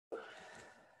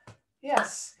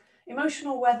Yes,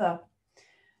 emotional weather,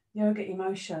 yoga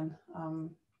emotion,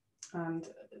 and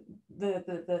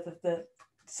the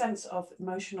sense of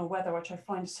emotional weather, which I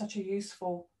find such a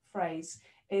useful phrase,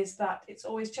 is that it's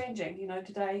always changing. You know,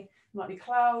 today might be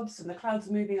clouds and the clouds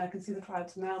are moving. I can see the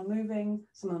clouds now moving.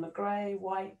 Some of them are grey,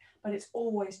 white, but it's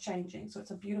always changing. So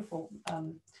it's a beautiful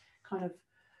kind of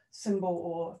symbol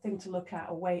or thing to look at,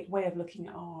 a way of looking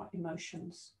at our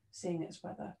emotions, seeing it as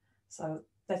weather. So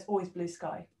there's always blue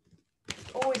sky.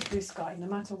 Always blue sky, no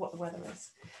matter what the weather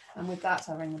is. And with that,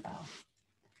 I ring the bell.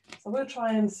 So we'll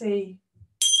try and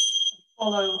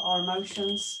follow our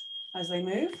emotions as they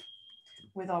move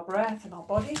with our breath and our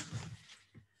body.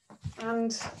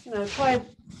 And, you know, try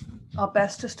our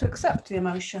best just to accept the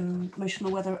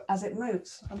emotional weather as it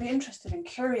moves. And be interested and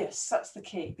curious. That's the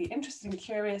key. Be interested and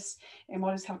curious in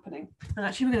what is happening. And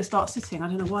actually, we're going to start sitting. I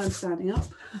don't know why I'm standing up.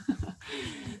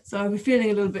 So I'll be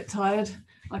feeling a little bit tired.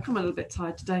 Like I'm a little bit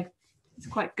tired today. It's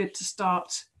quite good to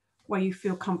start where you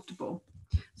feel comfortable.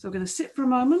 So we're going to sit for a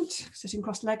moment, sitting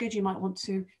cross-legged. You might want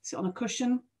to sit on a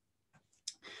cushion.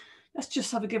 Let's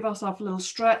just give ourselves a little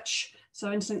stretch. So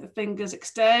interlink the fingers,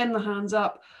 extend the hands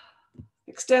up,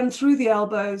 extend through the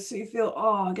elbows. So you feel,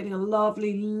 getting a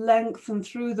lovely lengthen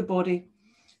through the body.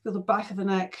 Feel the back of the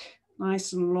neck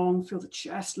nice and long. Feel the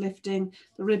chest lifting,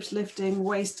 the ribs lifting,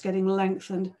 waist getting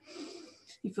lengthened.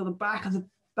 You feel the back of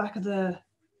the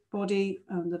body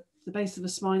and the base of the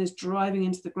spine is driving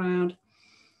into the ground.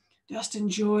 Just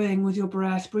enjoying with your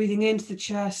breath, breathing into the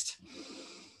chest,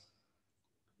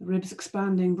 the ribs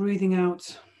expanding, breathing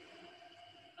out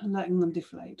and letting them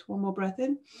deflate. One more breath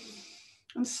in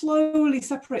and slowly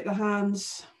separate the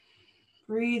hands,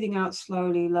 breathing out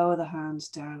slowly, lower the hands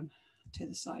down to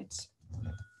the sides.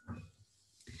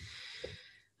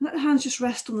 Let the hands just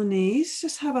rest on the knees.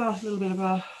 Just have a little bit of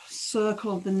a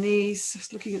circle of the knees,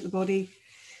 just looking at the body,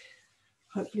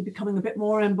 hopefully becoming a bit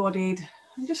more embodied.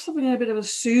 And just having a bit of a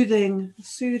soothing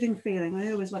feeling.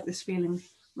 I always like this feeling,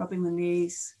 rubbing the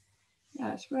knees.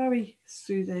 Yeah, it's very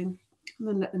soothing. And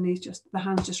then let the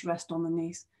hands just rest on the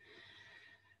knees.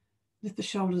 Lift the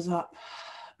shoulders up,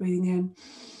 breathing in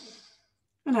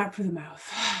and out through the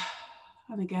mouth.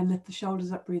 And again, lift the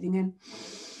shoulders up, breathing in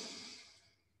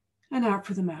and out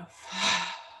through the mouth.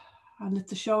 And lift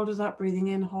the shoulders up, breathing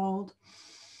in, hold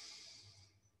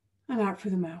and out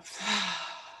through the mouth.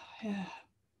 Yeah.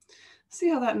 See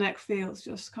how that neck feels,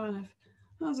 just kind of,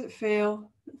 how does it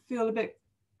feel? Feel a bit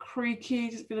creaky,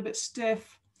 does it feel a bit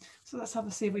stiff? So let's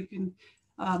see if we can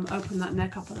open that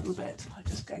neck up a little bit. I'm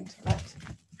just going to let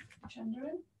gender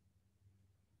in.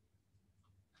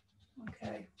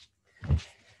 Okay.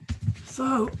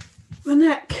 So the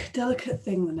neck, delicate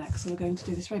thing, the neck. So we're going to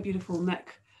do this very beautiful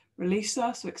neck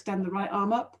releaser. So extend the right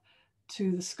arm up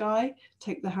to the sky,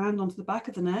 take the hand onto the back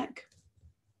of the neck,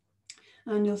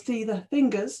 and you'll see the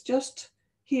fingers just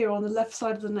here on the left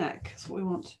side of the neck. That's what we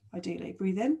want, ideally.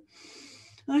 Breathe in.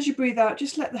 And as you breathe out,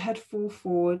 just let the head fall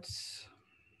forwards.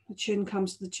 The chin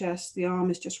comes to the chest. The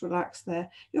arm is just relaxed there.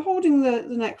 You're holding the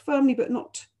neck firmly, but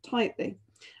not tightly.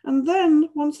 And then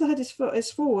once the head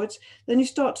is forwards, then you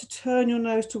start to turn your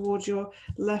nose towards your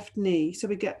left knee. So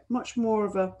we get much more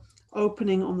of a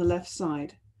opening on the left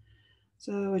side.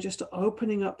 So we're just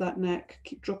opening up that neck,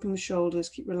 keep dropping the shoulders,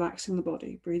 keep relaxing the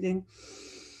body, breathing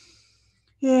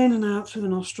in and out through the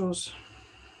nostrils.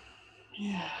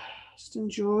 Yeah, just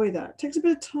enjoy that. It takes a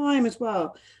bit of time as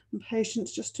well and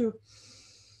patience just to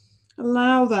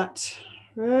allow that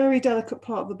very delicate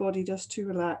part of the body just to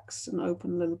relax and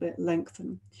open a little bit,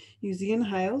 lengthen. Use the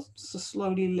inhale to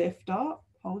slowly lift up,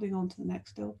 holding on to the neck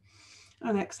still,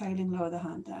 and exhaling, lower the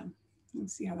hand down. And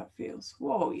see how that feels.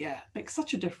 Whoa, yeah, makes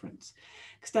such a difference.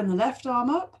 Extend the left arm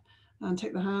up and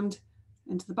take the hand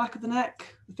into the back of the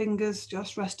neck, the fingers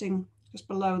just resting just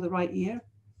below the right ear.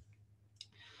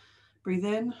 Breathe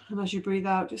in, and as you breathe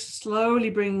out, just slowly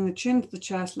bringing the chin to the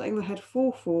chest, letting the head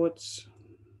fall forwards.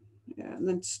 Yeah, and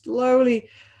then slowly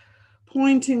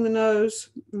pointing the nose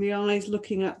and the eyes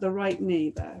looking at the right knee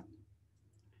there.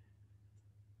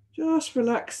 Just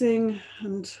relaxing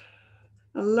and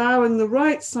allowing the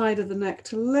right side of the neck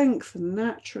to lengthen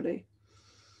naturally.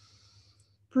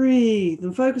 Breathe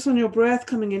and focus on your breath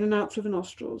coming in and out through the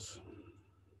nostrils.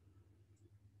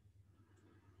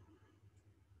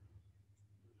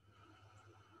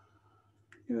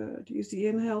 Good. Use the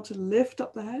inhale to lift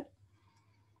up the head.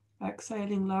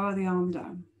 Exhaling, lower the arm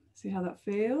down. See how that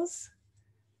feels?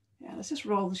 Yeah, let's just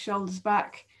roll the shoulders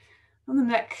back and the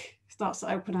neck starts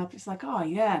to open up. It's like, oh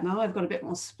yeah, now I've got a bit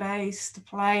more space to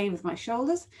play with my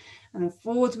shoulders. And then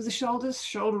forwards with the shoulders,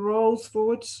 shoulder rolls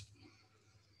forwards.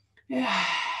 Yeah,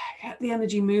 get the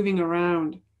energy moving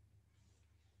around.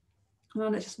 Now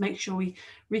let's just make sure we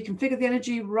reconfigure the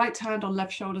energy. Right hand on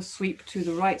left shoulder, sweep to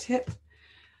the right hip.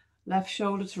 Left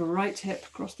shoulder to right hip,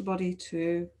 across the body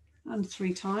 2 and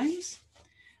 3 times.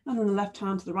 And then the left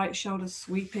hand to the right shoulder,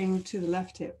 sweeping to the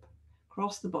left hip,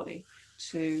 across the body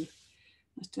 2.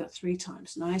 Let's do that 3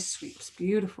 times. Nice sweeps,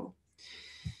 beautiful.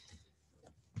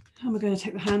 And we're going to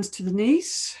take the hands to the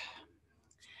knees.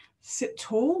 Sit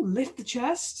tall, lift the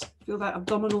chest, feel that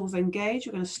abdominals engage.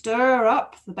 We're going to stir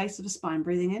up the base of the spine,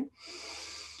 breathing in.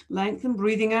 Lengthen,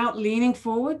 breathing out, leaning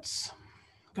forwards,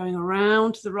 going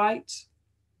around to the right.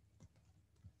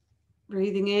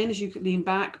 Breathing in as you lean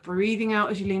back, breathing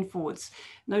out as you lean forwards.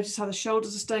 Notice how the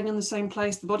shoulders are staying in the same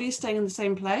place, the body is staying in the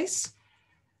same place.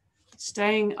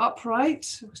 Staying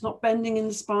upright, it's not bending in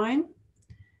the spine.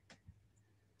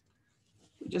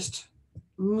 We're just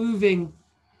moving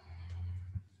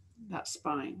that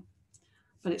spine,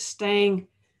 but it's staying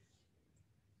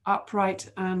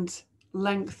upright and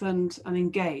lengthened and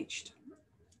engaged.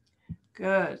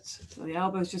 Good. So the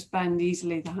elbows just bend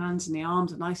easily, the hands and the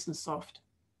arms are nice and soft.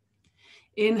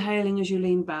 Inhaling as you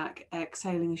lean back,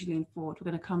 exhaling as you lean forward.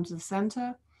 We're going to come to the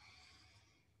center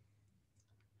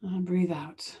and breathe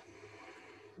out.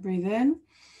 Breathe in,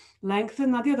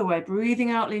 lengthen. Now the other way,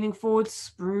 breathing out, leaning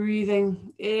forwards,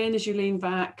 breathing in as you lean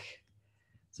back.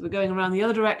 So we're going around the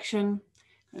other direction,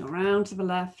 going around to the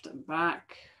left and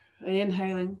back.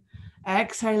 Inhaling,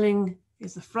 exhaling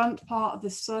is the front part of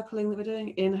this circling that we're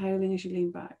doing. Inhaling as you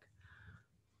lean back.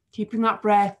 Keeping that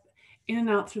breath in and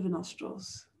out through the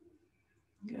nostrils.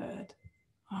 Good.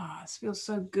 Ah, this feels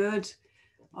so good.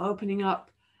 Opening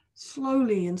up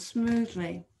slowly and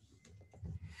smoothly.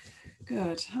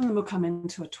 Good. And then we'll come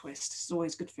into a twist. It's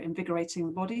always good for invigorating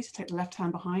the body. So take the left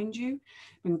hand behind you.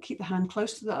 We can keep the hand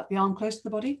close to the arm close to the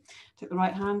body. Take the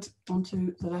right hand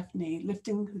onto the left knee,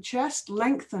 lifting the chest,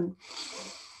 lengthen.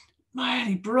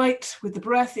 Really bright with the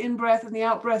breath, in breath and the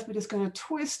out breath. We're just going to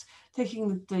twist,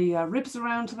 taking the ribs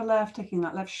around to the left, taking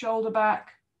that left shoulder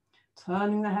back.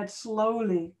 Turning the head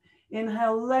slowly.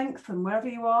 Inhale, lengthen wherever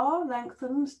you are.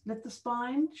 Lengthen, lift the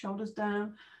spine, shoulders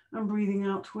down, and breathing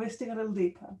out, twisting a little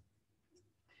deeper.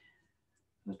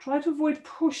 So try to avoid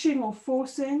pushing or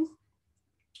forcing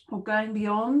or going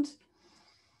beyond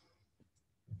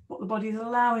what the body is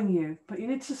allowing you. But you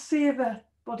need to see if the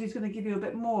body is going to give you a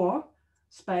bit more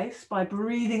space by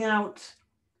breathing out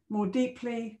more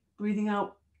deeply, breathing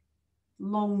out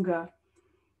longer.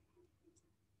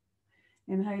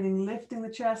 Inhaling, lifting the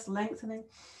chest, lengthening.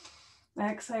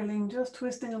 Exhaling, just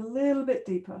twisting a little bit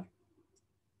deeper.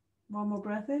 One more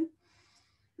breath in.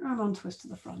 And on twist to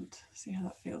the front. See how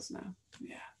that feels now.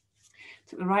 Yeah.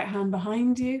 Take the right hand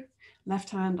behind you. Left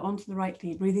hand onto the right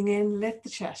knee. Breathing in, lift the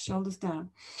chest, shoulders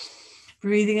down.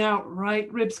 Breathing out,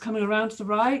 right ribs coming around to the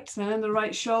right. And the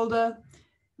right shoulder.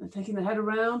 And taking the head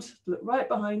around. Look right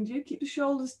behind you. Keep the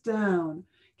shoulders down.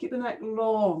 Keep the neck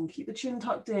long. Keep the chin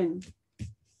tucked in.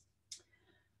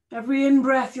 Every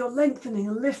in-breath, you're lengthening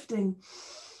and lifting.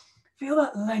 Feel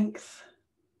that length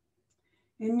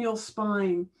in your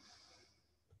spine.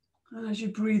 And as you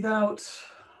breathe out,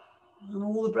 and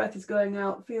all the breath is going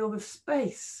out, feel the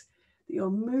space that you're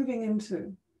moving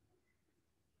into.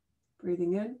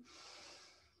 Breathing in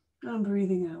and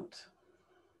breathing out.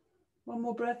 One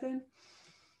more breath in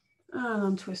and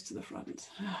untwist to the front.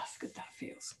 Ah, it's good, that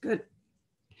feels good.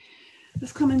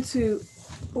 Let's come into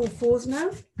all fours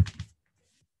now.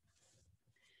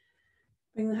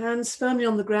 Bring the hands firmly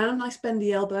on the ground, nice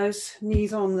bendy elbows,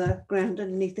 knees on the ground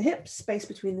underneath the hips, space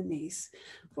between the knees.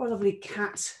 For a lovely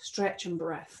cat stretch and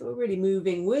breath. So we're really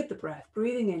moving with the breath,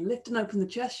 breathing in, lift and open the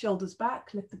chest, shoulders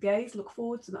back, lift the gaze, look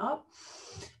forwards and up.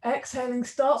 Exhaling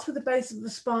starts with the base of the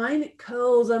spine, it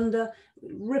curls under,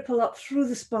 ripple up through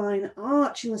the spine,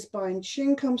 arching the spine,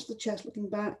 chin comes to the chest, looking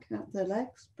back at the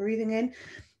legs, breathing in.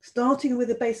 Starting with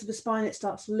the base of the spine, it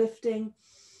starts lifting,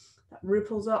 that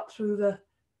ripples up through the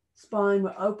spine,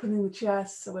 we're opening the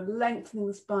chest, so we're lengthening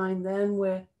the spine, then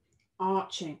we're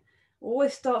arching.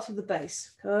 Always starts with the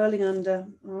base, curling under,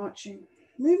 arching,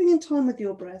 moving in time with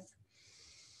your breath.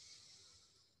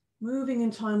 Moving in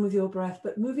time with your breath,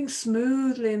 but moving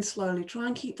smoothly and slowly. Try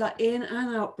and keep that in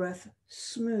and out breath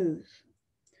smooth.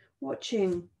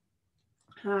 Watching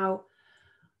how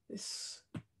this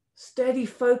steady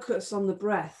focus on the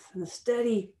breath and the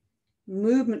steady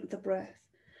movement of the breath,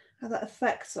 how that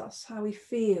affects us, how we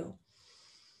feel.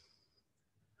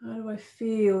 How do I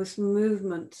feel this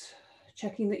movement?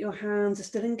 Checking that your hands are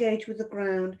still engaged with the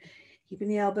ground, keeping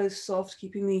the elbows soft,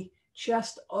 keeping the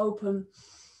chest open,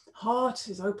 heart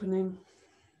is opening.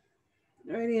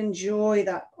 Really enjoy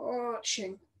that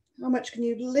arching. How much can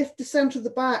you lift the center of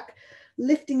the back,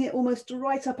 lifting it almost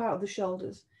right up out of the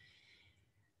shoulders?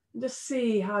 And just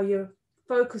see how you're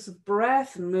focus of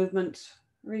breath and movement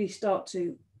really start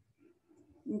to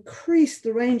increase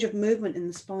the range of movement in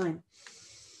the spine.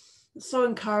 It's so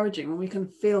encouraging when we can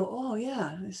feel, oh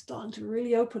yeah, it's starting to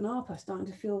really open up. I'm starting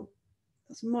to feel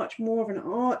there's much more of an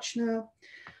arch now,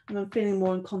 and I'm feeling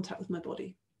more in contact with my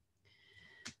body.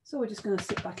 So we're just going to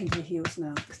sit back into the heels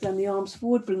now. Extend the arms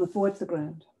forward, bring them forward to the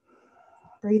ground.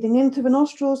 Breathing in through the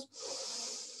nostrils.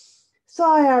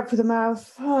 Sigh out through the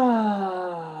mouth.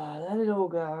 Let it all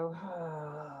go.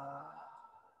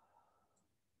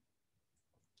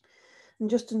 And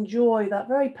just enjoy that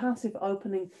very passive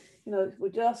opening. You know, we're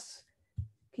just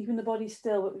keeping the body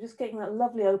still, but we're just getting that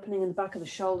lovely opening in the back of the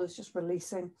shoulders, just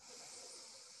releasing.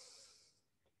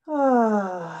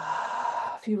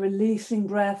 A few releasing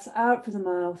breaths out through the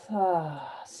mouth.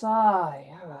 Sigh.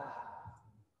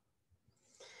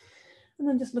 And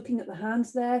then just looking at the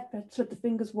hands there, spread the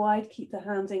fingers wide, keep the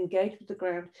hands engaged with the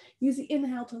ground. Use the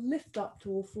inhale to lift up to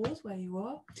all fours where you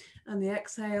are. And the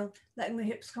exhale, letting the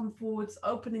hips come forwards,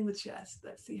 opening the chest.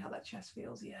 Let's see how that chest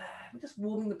feels. Yeah, we're just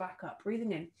warming the back up,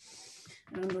 breathing in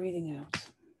and breathing out.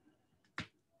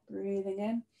 Breathing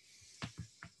in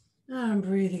and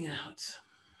breathing out.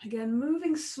 Again,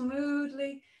 moving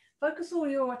smoothly. Focus all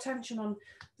your attention on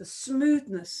the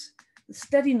smoothness, the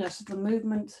steadiness of the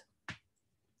movement,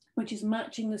 which is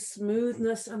matching the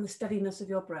smoothness and the steadiness of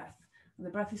your breath. And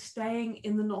the breath is staying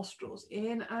in the nostrils,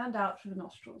 in and out through the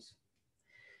nostrils.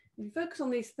 If you focus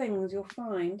on these things, you'll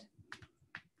find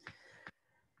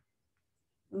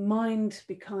the mind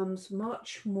becomes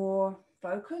much more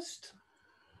focused.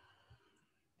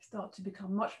 You start to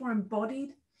become much more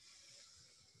embodied.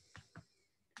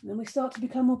 And then we start to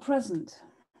become more present.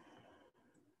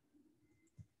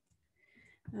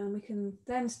 And we can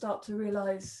then start to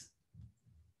realize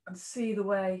and see the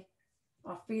way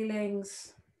our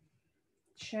feelings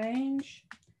change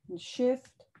and shift,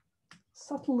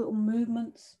 subtle little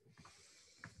movements.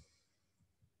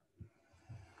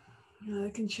 You know, they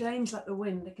can change like the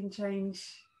wind, they can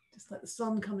change just like the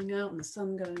sun coming out and the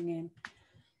sun going in.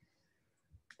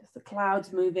 Just the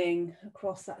clouds moving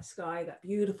across that sky, that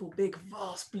beautiful, big,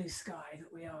 vast blue sky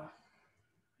that we are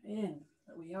in,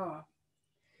 that we are.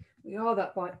 We are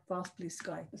that vast blue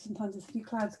sky, but sometimes a few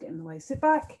clouds get in the way. Sit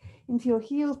back into your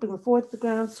heels, bring them forward to the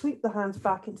ground, sweep the hands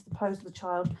back into the pose of the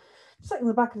child. Just letting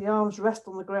the back of the arms rest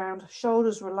on the ground,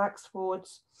 shoulders relax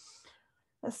forwards.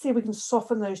 Let's see if we can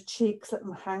soften those cheeks, let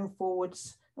them hang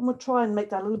forwards. And we'll try and make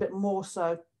that a little bit more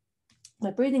so. By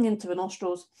breathing into the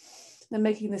nostrils, then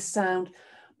making this sound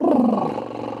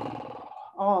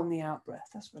on the out breath.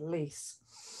 That's release.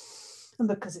 And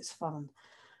because it's fun.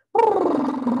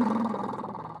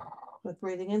 We're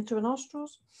breathing into the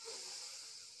nostrils.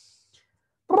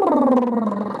 And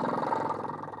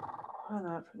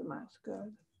out through the mouth.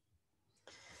 Good.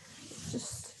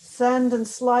 Just send and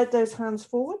slide those hands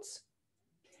forwards.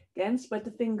 Again, spread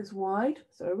the fingers wide.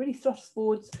 So we're really thrust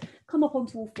forwards. Come up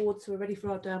onto all fours so we're ready for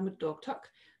our downward dog. Tuck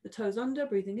the toes under,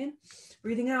 breathing in.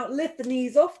 Breathing out, lift the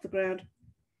knees off the ground.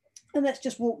 And let's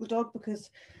just walk the dog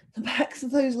because the backs of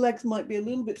those legs might be a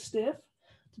little bit stiff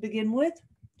to begin with.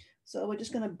 So we're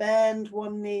just going to bend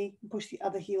one knee and push the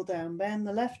other heel down. Bend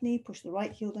the left knee, push the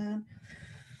right heel down.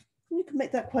 And you can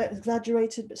make that quite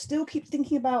exaggerated, but still keep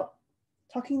thinking about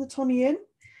tucking the tummy in,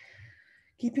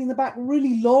 keeping the back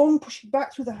really long, pushing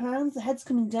back through the hands, the head's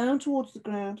coming down towards the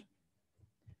ground.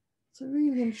 So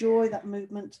really enjoy that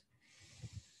movement.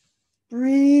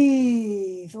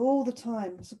 Breathe all the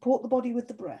time. Support the body with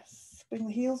the breath. Bring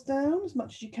the heels down as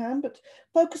much as you can, but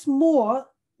focus more.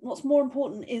 What's more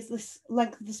important is this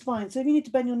length of the spine. So if you need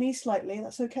to bend your knee slightly,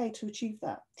 that's okay to achieve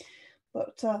that.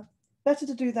 But better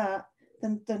to do that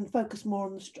than focus more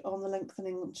on the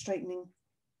lengthening and straightening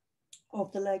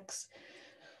of the legs.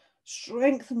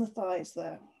 Strengthen the thighs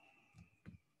there.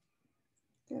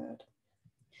 Good.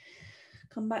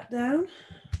 Come back down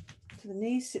to the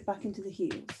knees, sit back into the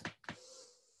heels.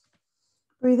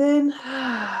 Breathe in,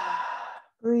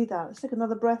 breathe out. Let's take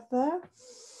another breath there.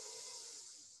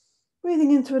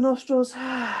 Breathing into the nostrils,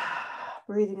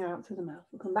 breathing out through the mouth.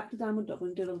 We'll come back to downward dog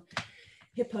and do a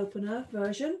hip opener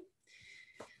version,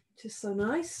 which is so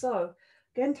nice. So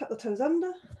again, tuck the toes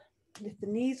under, lift the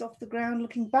knees off the ground,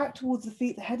 looking back towards the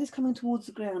feet. The head is coming towards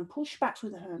the ground. Push back through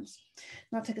the hands.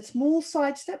 Now take a small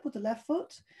side step with the left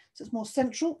foot, so it's more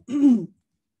central. And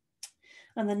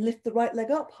then lift the right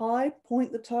leg up high,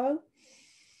 point the toe.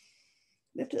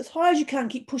 Lift it as high as you can,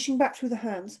 keep pushing back through the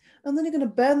hands. And then you're going to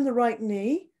bend the right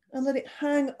knee and let it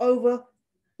hang over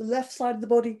the left side of the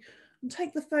body. And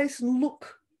take the face and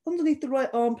look underneath the right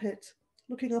armpit,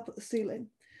 looking up at the ceiling.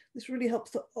 This really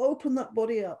helps to open that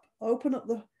body up. Open up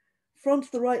the front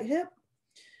of the right hip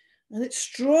And it's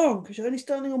strong because you're only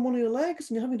standing on one of your legs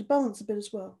and you're having to balance a bit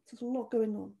as well. So there's a lot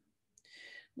going on.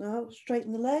 Now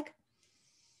straighten the leg.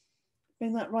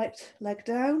 Bring that right leg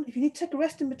down. If you need to take a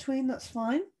rest in between, that's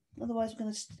fine. Otherwise, we're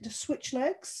going to just switch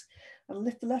legs and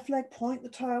lift the left leg, point the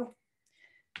toe,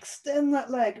 extend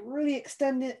that leg, really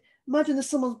extend it. Imagine there's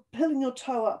someone pulling your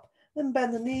toe up, then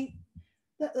bend the knee,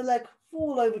 let the leg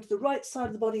fall over to the right side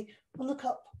of the body and look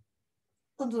up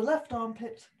under the left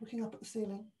armpit, looking up at the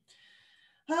ceiling.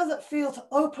 How does that feel to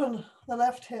open the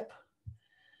left hip?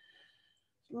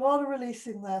 A lot of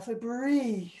releasing there, so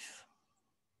breathe.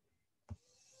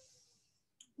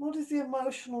 What is the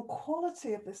emotional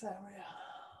quality of this area?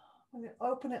 When you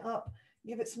open it up,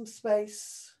 give it some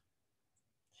space.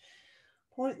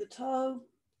 Point the toe,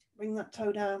 bring that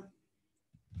toe down.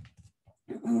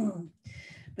 Bring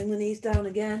the knees down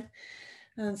again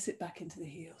and sit back into the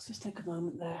heels. Just take a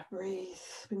moment there, breathe,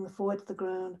 bring the forehead to the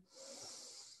ground.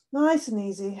 Nice and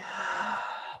easy.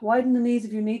 Widen the knees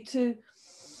if you need to.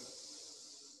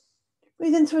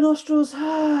 Breathe in through nostrils. Sigh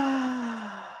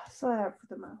out through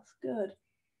the mouth. Good.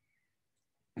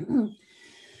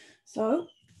 So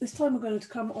this time we're going to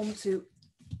come onto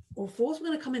all fours. We're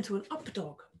going to come into an up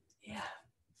dog. Yeah.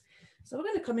 So we're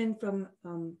going to come in from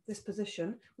this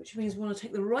position, which means we want to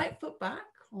take the right foot back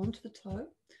onto the toe,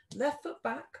 left foot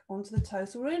back onto the toe.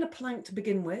 So we're in a plank to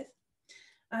begin with.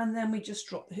 And then we just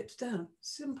drop the hips down.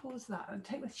 Simple as that. And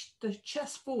take the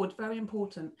chest forward, very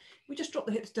important. We just drop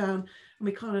the hips down and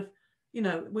we kind of, you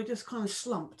know, we're just kind of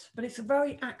slumped. But it's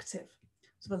very active.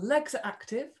 So the legs are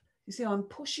active. You see I'm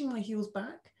pushing my heels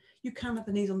back. You can have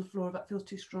the knees on the floor if that feels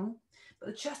too strong. But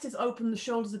the chest is open, the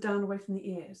shoulders are down away from the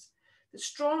ears. It's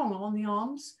strong on the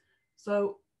arms.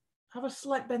 So have a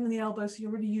slight bend in the elbows so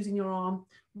you're really using your arm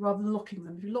rather than locking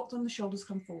them. If you lock them, the shoulders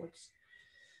come forwards.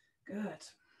 Good.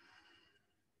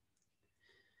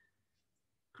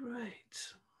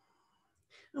 Great.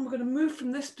 And we're going to move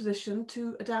from this position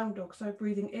to a down dog. So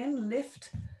breathing in,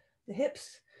 lift the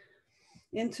hips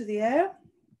into the air.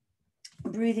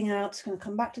 Breathing out, it's going to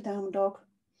come back to down dog.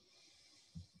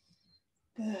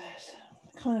 Good.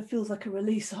 It kind of feels like a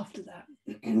release after that.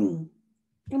 And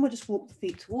we'll just walk the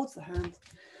feet towards the hands.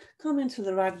 Come into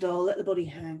the ragdoll, let the body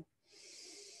hang.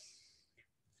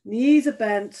 Knees are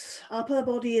bent, upper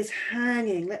body is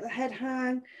hanging. Let the head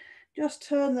hang. Just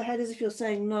turn the head as if you're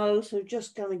saying no. So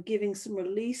just kind of giving some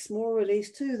release, more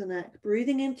release to the neck.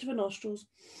 Breathing into the nostrils.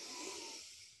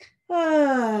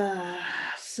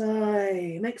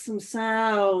 Sigh. Make some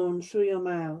sound through your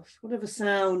mouth. Whatever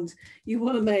sound you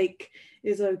want to make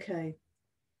is okay.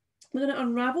 We're going to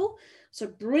unravel. So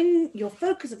bring your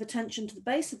focus of attention to the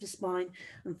base of the spine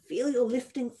and feel you're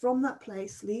lifting from that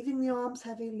place, leaving the arms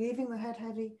heavy, leaving the head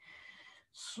heavy.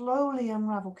 Slowly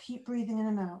unravel. Keep breathing in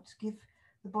and out. Give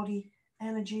the body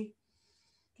energy,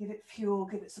 give it fuel,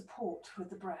 give it support with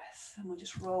the breath. And we'll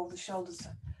just roll the shoulders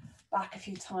back a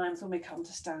few times when we come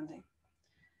to standing.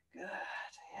 Good,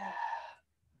 yeah.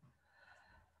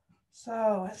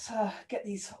 So let's get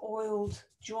these oiled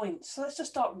joints. So let's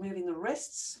just start removing the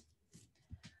wrists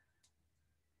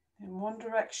in one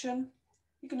direction.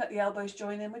 You can let the elbows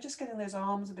join in. We're just getting those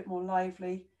arms a bit more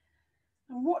lively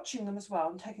and watching them as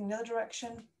well and taking the other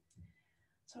direction.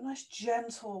 So a nice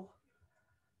gentle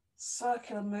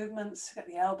circular movements, get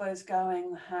the elbows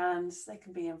going, the hands, they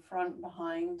can be in front,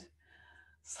 behind,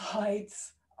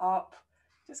 sides, up.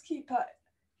 Just keep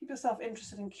yourself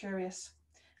interested and curious.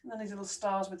 And then these little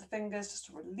stars with the fingers, just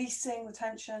releasing the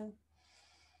tension.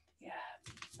 Yeah.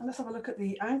 And let's have a look at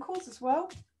the ankles as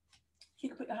well. You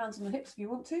can put your hands on the hips if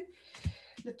you want to.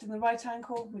 Lifting the right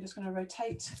ankle, we're just going to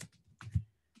rotate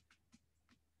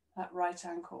that right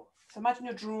ankle. So imagine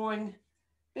you're drawing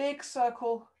big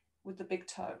circle with the big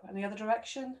toe, and the other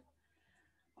direction.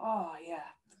 Oh yeah,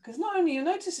 because not only you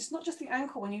notice it's not just the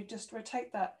ankle when you just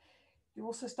rotate that, you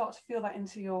also start to feel that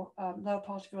into your lower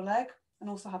part of your leg, and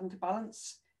also having to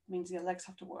balance means your legs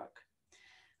have to work.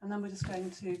 And then we're just going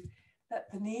to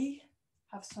let the knee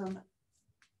have some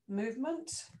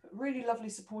movement, but really lovely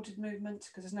supported movement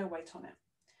because there's no weight on it.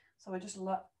 So we're just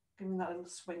giving that little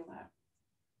swing there.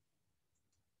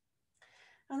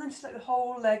 And then just let the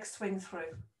whole leg swing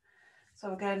through.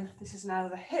 So again, this is now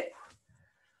the hip.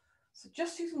 So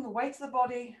just using the weight of the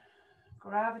body,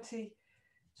 gravity,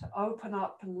 to open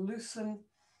up and loosen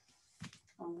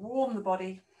and warm the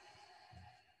body.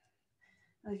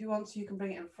 And if you want to, you can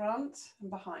bring it in front and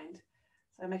behind.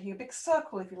 So making a big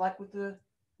circle, if you like, with the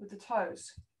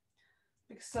toes.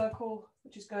 Big circle,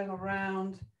 which is going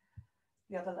around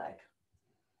the other leg.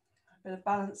 A bit of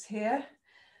balance here.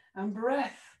 And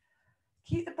breath.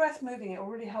 Keep the breath moving. It will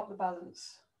really help the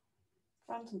balance.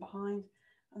 Front and behind,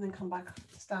 and then come back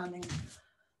standing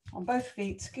on both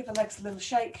feet. Give the legs a little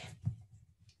shake.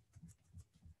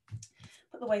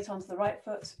 Put the weight onto the right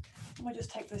foot. And we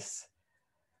just take this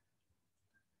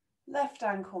left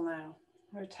ankle now,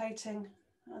 rotating.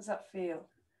 How does that feel?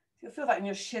 You'll feel that in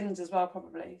your shins as well,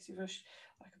 probably. So I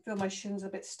can feel my shins a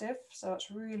bit stiff, so it's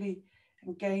really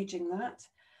engaging that.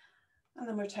 And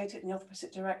then rotate it in the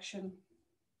opposite direction.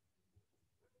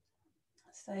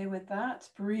 Stay with that.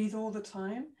 Breathe all the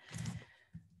time.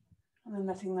 And then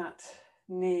letting that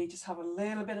knee just have a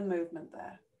little bit of movement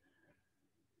there.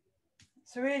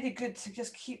 It's really good to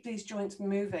just keep these joints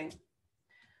moving.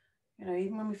 You know,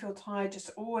 even when we feel tired,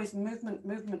 just always movement,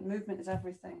 movement, movement is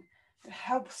everything. It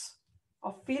helps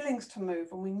our feelings to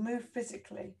move when we move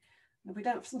physically. And if we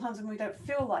don't, sometimes when we don't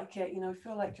feel like it, you know, we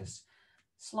feel like just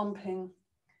slumping.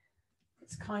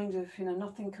 It's kind of, you know,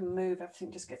 nothing can move.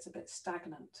 Everything just gets a bit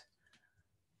stagnant.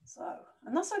 So,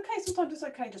 and that's okay. Sometimes it's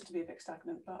okay just to be a bit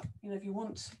stagnant. But, you know, if you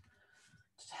want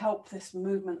to help this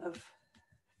movement of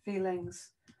feelings,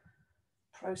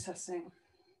 processing,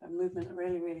 and movement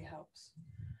really, really helps.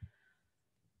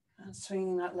 And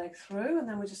swinging that leg through, and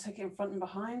then we just take it in front and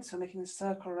behind. So making a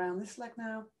circle around this leg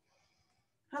now.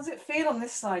 How does it feel on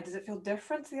this side? Does it feel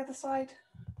different to the other side?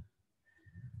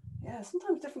 Yeah,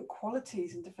 sometimes different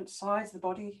qualities and different sides of the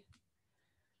body.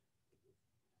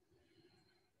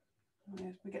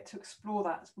 We get to explore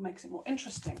that. It makes it more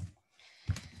interesting.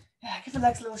 Yeah, give the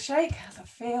legs a little shake. How's that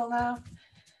feel now?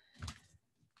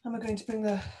 And we're going to bring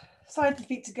the sides of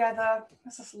the feet together.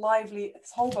 Let's just lively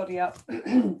its whole body up.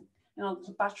 You know,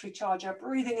 battery charger,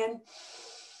 breathing in,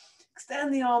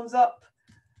 extend the arms up,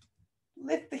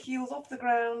 lift the heels off the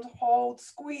ground, hold,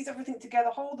 squeeze everything together,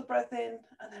 hold the breath in,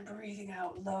 and then breathing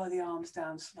out, lower the arms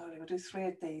down slowly. We'll do 3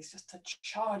 of these just to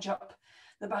charge up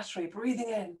the battery. Breathing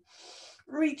in,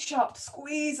 reach up,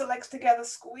 squeeze the legs together,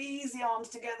 squeeze the arms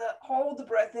together, hold the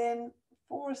breath in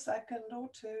for a second or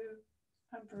 2,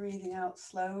 and breathing out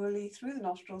slowly through the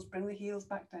nostrils, bring the heels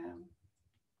back down.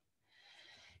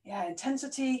 Yeah,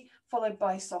 intensity followed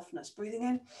by softness. Breathing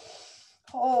in,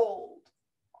 hold,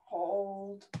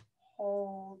 hold,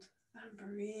 hold, and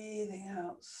breathing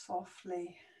out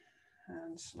softly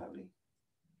and slowly.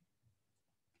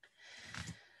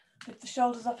 Lift the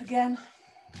shoulders up again.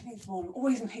 Needs more,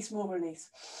 always needs more release.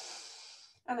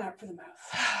 And out through the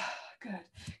mouth. Good.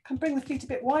 Come bring the feet a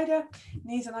bit wider.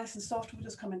 Knees are nice and soft. We'll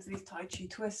just come into these Tai Chi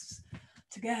twists.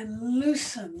 To again,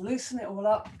 loosen it all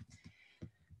up.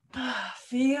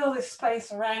 Feel this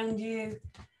space around you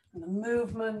and the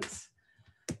movement.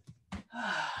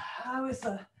 How is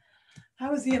the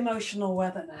emotional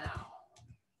weather now?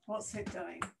 What's it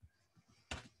doing?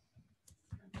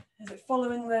 Is it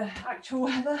following the actual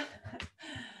weather?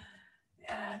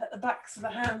 Yeah, let the backs of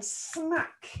the hands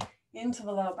smack into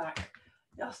the lower back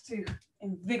just to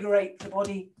invigorate the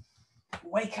body,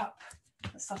 wake up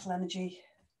the subtle energy.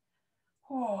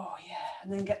 Oh yeah,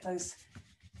 and then get those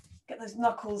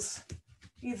knuckles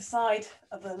either side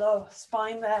of the lower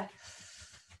spine there.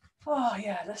 Oh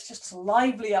yeah, let's just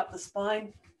lively up the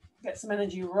spine, get some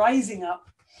energy rising up.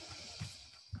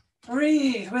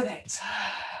 Breathe with it.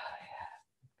 Yeah,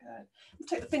 good. We'll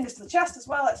take the fingers to the chest as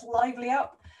well. Let's lively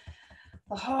up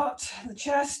the heart and the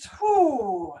chest.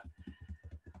 Whoo.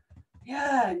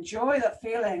 Yeah, enjoy that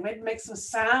feeling. Maybe make some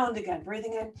sound again.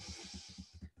 Breathing in.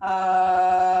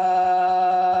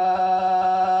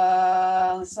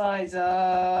 On the sides.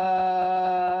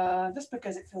 Just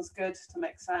because it feels good to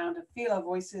make sound and feel our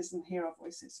voices and hear our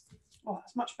voices. Oh,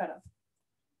 that's much better.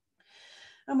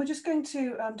 And we're just going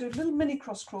to do a little mini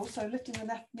cross crawl. So lifting the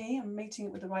left knee and meeting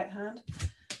it with the right hand.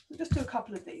 We'll just do a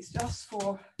couple of these just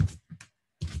for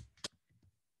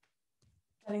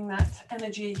getting that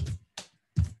energy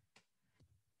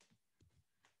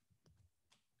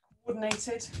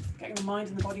coordinated, getting the mind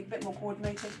and the body a bit more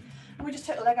coordinated. And we just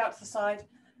take the leg out to the side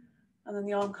and then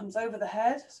the arm comes over the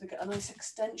head. So we get a nice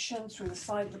extension through the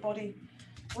side of the body.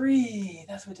 Breathe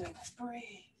as we're doing this,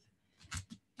 breathe.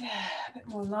 Yeah, a bit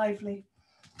more lively,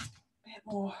 a bit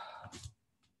more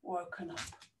woken up.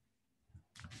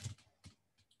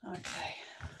 Okay,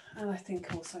 and I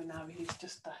think also now we need to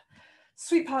just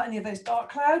sweep out any of those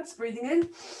dark clouds, breathing in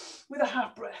with a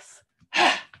half breath.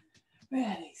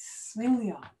 Really swing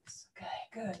the arms. Okay,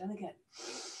 good. And again.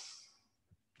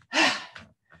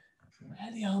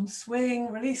 Let the arms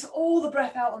swing. Release all the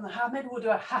breath out on the half. Maybe we'll do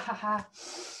a ha ha ha.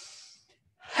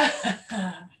 Ha ha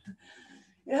ha.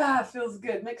 Yeah, it feels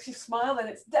good. Makes you smile, then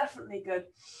it's definitely good.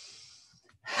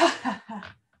 Ha ha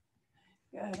ha.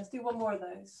 Good. Let's do one more of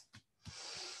those.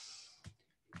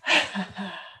 Ha ha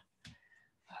ha.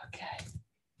 Okay.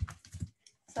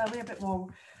 So we're a bit more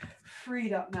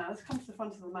freed up now. Let's come to the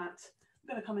front of the mat. I'm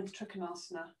going to come into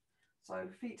Trikonasana. So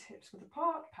feet hips width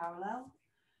apart, parallel.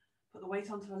 Put the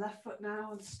weight onto the left foot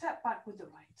now and step back with the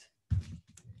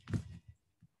right.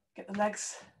 Get the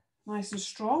legs nice and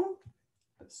strong,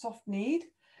 but soft kneed.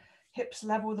 Hips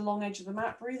level with the long edge of the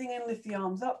mat. Breathing in, lift the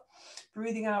arms up.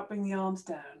 Breathing out, bring the arms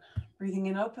down. Breathing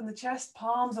in, open the chest,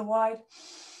 palms are wide.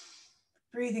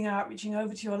 Breathing out, reaching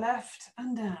over to your left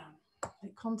and down.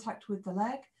 Make contact with the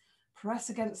leg. Press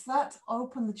against that,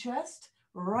 open the chest.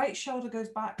 Right shoulder goes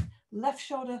back. Left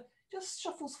shoulder just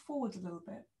shuffles forward a little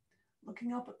bit.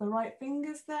 Looking up at the right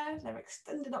fingers there. They're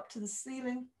extended up to the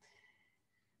ceiling.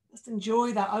 Just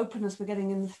enjoy that openness we're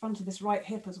getting in the front of this right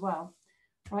hip as well.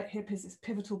 Right hip is this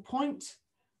pivotal point,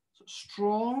 sort of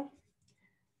strong.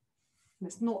 And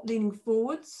it's not leaning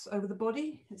forwards over the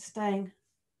body. It's staying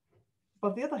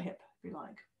above the other hip, if you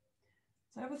like.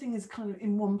 So everything is kind of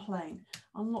in one plane.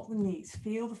 Unlock the knees,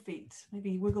 feel the feet,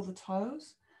 maybe wiggle the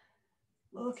toes.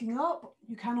 Looking up,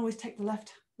 you can always take the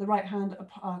right hand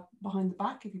behind the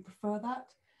back if you prefer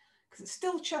that, because it's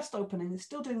still chest opening. It's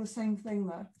still doing the same thing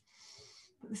though.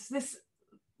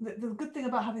 But the good thing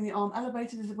about having the arm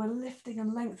elevated is that we're lifting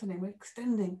and lengthening, we're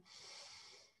extending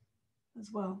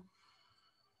as well.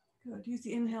 Good. Use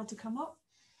the inhale to come up.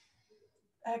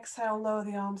 Exhale, lower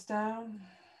the arms down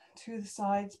to the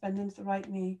sides, bend into the right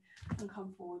knee and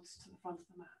come forwards to the front of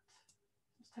the mat.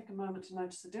 Just take a moment to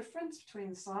notice the difference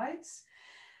between the sides.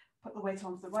 Put the weight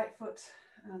onto the right foot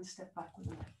and step back with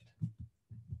the left.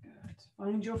 Good.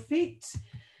 Find your feet.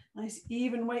 Nice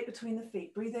even weight between the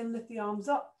feet. Breathe in, lift the arms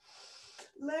up.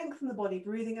 Lengthen the body.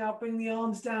 Breathing out, bring the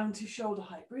arms down to shoulder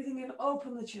height. Breathing in,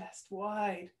 open the chest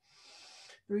wide.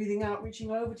 Breathing out,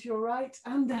 reaching over to your right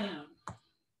and down.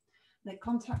 Make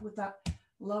contact with that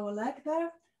lower leg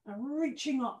there and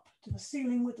reaching up to the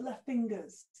ceiling with the left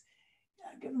fingers.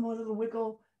 Yeah, give them a little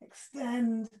wiggle,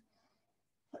 extend.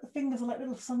 The fingers are like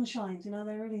little sunshines, you know,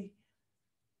 they're really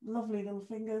lovely little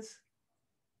fingers.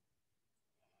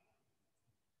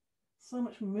 So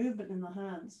much movement in the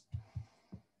hands.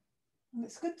 And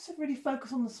it's good to really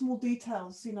focus on the small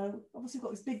details, you know. Obviously we've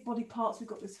got these big body parts, we've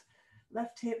got this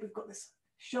left hip, we've got this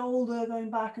shoulder going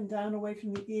back and down away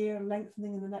from the ear and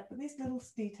lengthening in the neck, but these little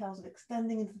details of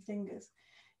extending into the fingers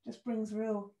just brings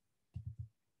real,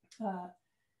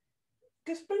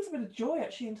 just brings a bit of joy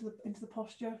actually into the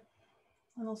posture,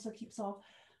 and also keeps our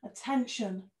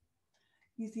attention.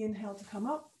 Use the inhale to come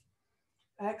up.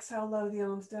 Exhale, lower the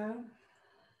arms down.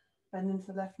 Bend into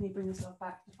the left knee, bring yourself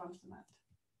back to the front of the mat.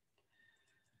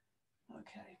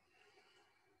 Okay.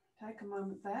 Take a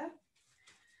moment there.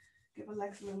 Give the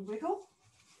legs a little wiggle.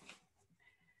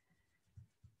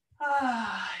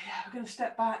 Yeah, we're going to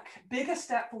step back. Bigger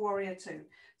step for warrior two.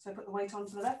 So put the weight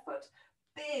onto the left foot.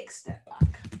 Big step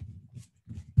back.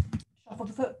 Shuffle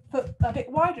the foot a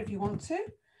bit wider if you want to.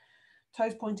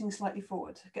 Toes pointing slightly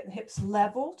forward. Get the hips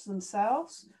level to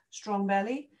themselves. Strong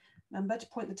belly. Remember to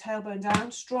point the tailbone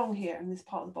down. Strong here in this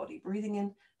part of the body. Breathing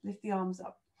in, lift the arms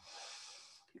up.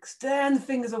 Extend the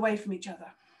fingers away from each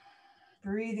other.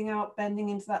 Breathing out, bending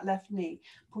into that left knee.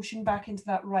 Pushing back into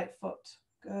that right foot.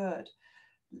 Good.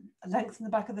 Lengthen the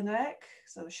back of the neck,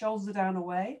 so the shoulders are down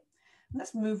away. And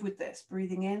let's move with this.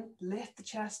 Breathing in, lift the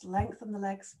chest, lengthen the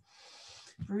legs.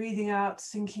 Breathing out,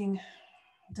 sinking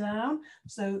down.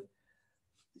 So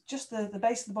just the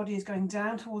base of the body is going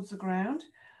down towards the ground.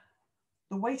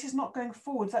 The weight is not going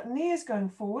forwards. That knee is going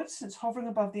forwards. It's hovering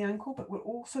above the ankle, but we're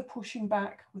also pushing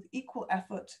back with equal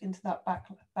effort into that back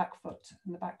foot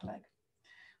and the back leg.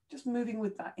 Just moving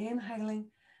with that, inhaling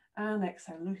and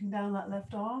exhaling, looking down that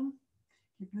left arm.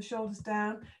 Keeping the shoulders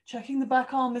down, checking the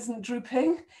back arm isn't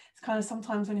drooping. It's kind of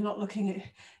sometimes when you're not looking,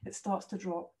 it starts to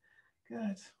drop.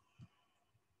 Good.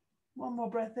 One more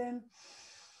breath in.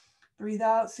 Breathe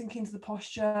out, sink into the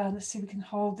posture, and let's see if we can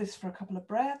hold this for a couple of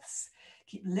breaths.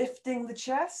 Keep lifting the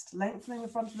chest, lengthening the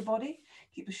front of the body.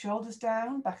 Keep the shoulders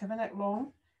down, back of the neck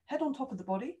long, head on top of the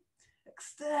body.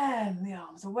 Extend the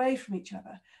arms away from each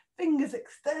other. Fingers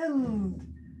extend.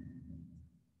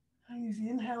 And use the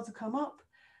inhale to come up.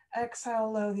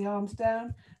 Exhale, lower the arms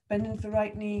down, bend into the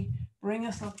right knee, bring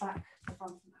yourself back to the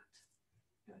front of the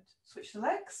mat. Good. Switch the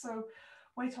legs, so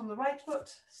weight on the right foot,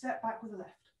 step back with the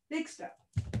left. Big step.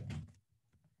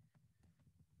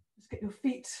 Just get your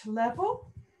feet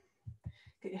level,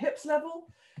 get your hips level.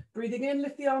 Breathing in,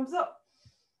 lift the arms up,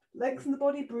 lengthen the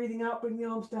body. Breathing out, bring the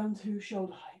arms down to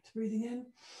shoulder height. Breathing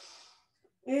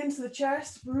in, into the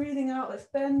chest. Breathing out, let's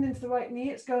bend into the right knee.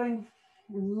 It's going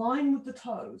in line with the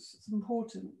toes. It's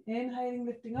important. Inhaling,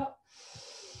 lifting up.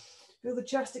 Feel the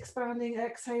chest expanding,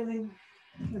 exhaling.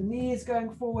 The knee is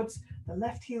going forwards. The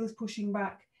left heel is pushing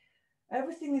back.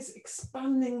 Everything is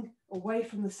expanding away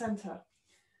from the center.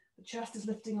 The chest is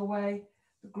lifting away.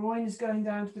 The groin is going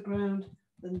down to the ground.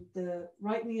 The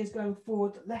right knee is going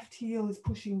forward. The left heel is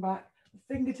pushing back.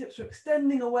 The fingertips are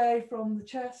extending away from the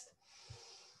chest.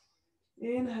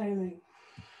 Inhaling.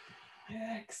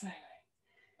 Exhaling.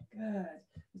 Good.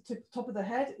 The top of the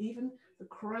head, even the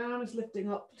crown is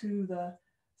lifting up to the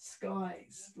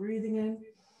skies. Breathing in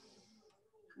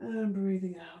and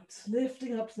breathing out.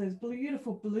 Lifting up to those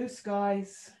beautiful blue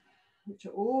skies, which are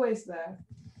always there.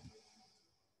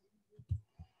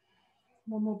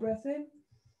 One more breath in.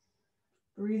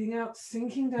 Breathing out,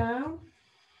 sinking down.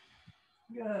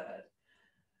 Good.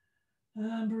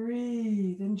 And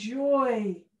breathe.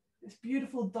 Enjoy this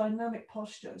beautiful dynamic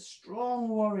posture. Strong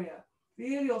warrior.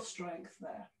 Feel your strength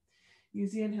there.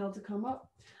 Use the inhale to come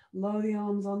up. Lower the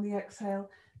arms on the exhale.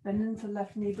 Bend into the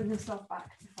left knee. Bring yourself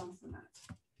back to the front of the mat.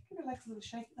 Give your legs a little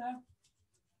shake there.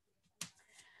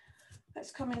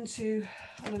 Let's come into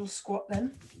a little squat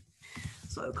then.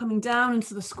 So coming down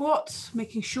into the squat,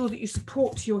 making sure that you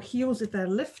support your heels if they're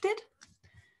lifted.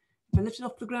 If they're lifted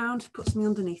off the ground, put something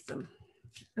underneath them.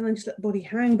 And then just let the body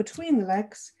hang between the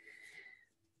legs.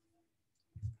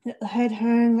 Let the head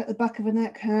hang, let the back of the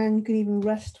neck hang. You can even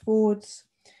rest forwards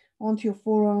onto your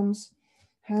forearms,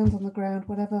 hands on the ground,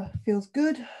 whatever feels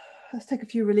good. Let's take a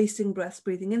few releasing breaths,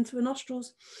 breathing in through the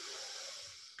nostrils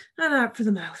and out through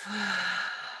the mouth.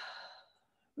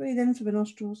 Breathe in through the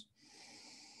nostrils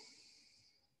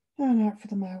and out through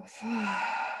the mouth.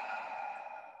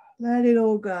 Let it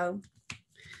all go.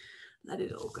 Let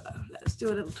it all go. Let's do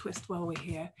a little twist while we're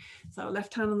here. So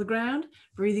left hand on the ground,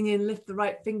 breathing in, lift the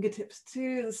right fingertips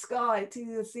to the sky,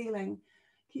 to the ceiling.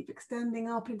 Keep extending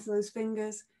up into those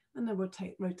fingers and then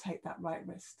rotate that right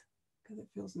wrist because it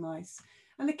feels nice.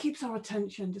 And it keeps our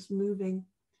attention just moving.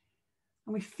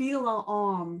 And we feel our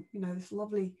arm, you know, this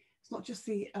lovely, it's not just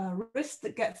the wrist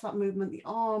that gets that movement, the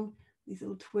arm, these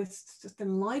little twists just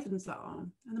enlivens that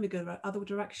arm. And then we go the other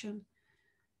direction,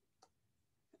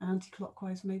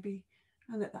 anti-clockwise maybe.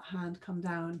 And let that hand come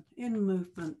down in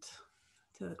movement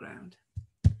to the ground.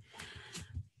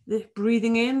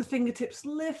 Breathing in, the fingertips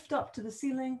lift up to the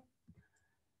ceiling.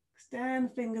 Extend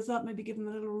the fingers up, maybe give them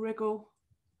a little wriggle.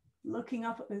 Looking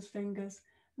up at those fingers.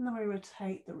 And then we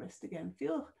rotate the wrist again.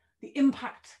 Feel the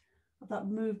impact of that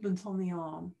movement on the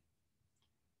arm.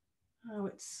 How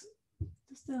it's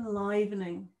just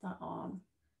enlivening that arm.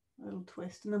 A little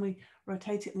twist. And then we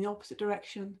rotate it in the opposite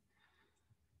direction.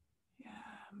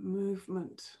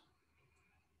 Movement.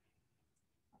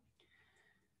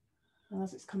 And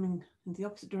as it's coming in the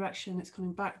opposite direction, it's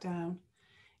coming back down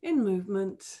in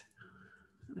movement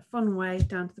in a fun way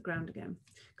down to the ground again.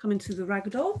 Come into the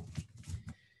ragdoll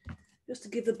just to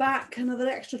give the back another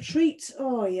extra treat.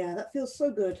 Oh yeah, that feels so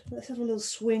good. Let's have a little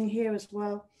swing here as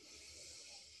well.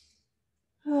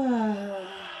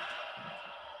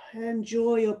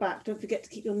 Enjoy your back. Don't forget to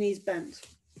keep your knees bent.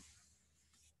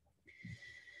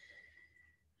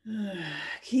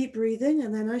 Keep breathing,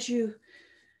 and then as you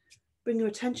bring your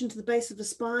attention to the base of the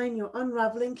spine, you're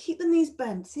unraveling. Keep the knees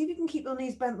bent. See if you can keep your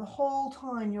knees bent the whole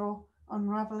time you're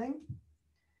unraveling.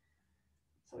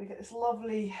 So we get this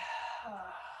lovely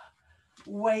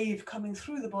wave coming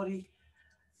through the body,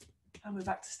 and we're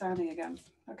back to standing again.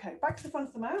 Okay, back to the front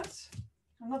of the mat.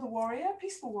 Another warrior,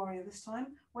 peaceful warrior this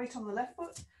time. Weight on the left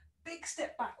foot, big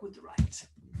step back with the right.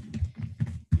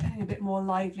 Getting a bit more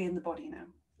lively in the body now.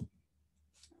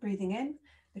 Breathing in,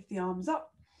 lift the arms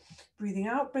up. Breathing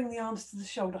out, bring the arms to the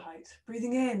shoulder height.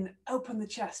 Breathing in, open the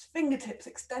chest, fingertips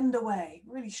extend away,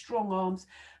 really strong arms.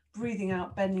 Breathing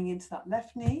out, bending into that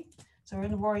left knee. So we're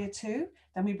in the warrior two.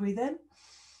 Then we breathe in.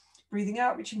 Breathing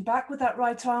out, reaching back with that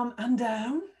right arm and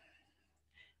down.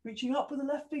 Reaching up with the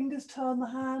left fingers, turn the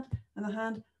hand, and the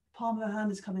hand, palm of the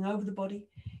hand is coming over the body.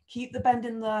 Keep the bend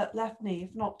in the left knee.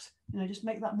 If not, just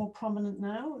make that more prominent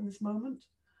now in this moment.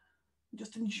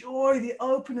 Just enjoy the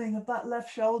opening of that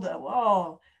left shoulder.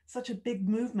 Wow, such a big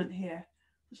movement here.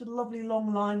 Such a lovely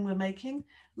long line we're making.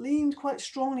 Lean quite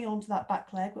strongly onto that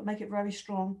back leg, but make it very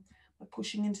strong by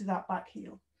pushing into that back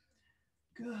heel.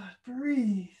 Good,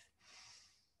 breathe.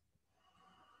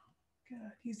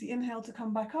 Good, use the inhale to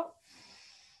come back up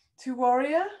to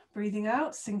warrior. Breathing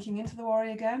out, sinking into the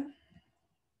warrior again.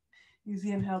 Use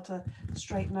the inhale to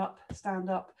straighten up, stand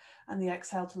up, and the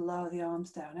exhale to lower the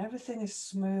arms down. Everything is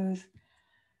smooth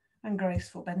and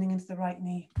graceful. Bending into the right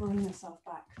knee, bring yourself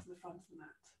back to the front of the mat.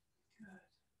 Good.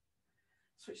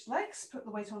 Switch legs, put the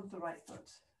weight onto the right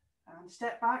foot. And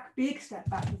step back, big step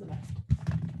back with the left.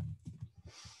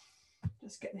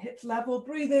 Just get the hips level,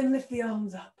 breathe in, lift the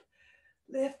arms up.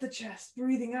 Lift the chest,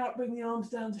 breathing out, bring the arms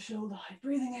down to shoulder height.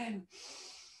 Breathing in,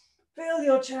 fill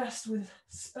your chest with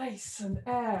space and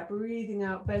air. Breathing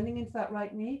out, bending into that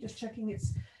right knee, just checking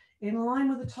it's in line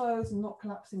with the toes and not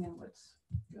collapsing inwards.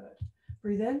 Good.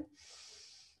 Breathe in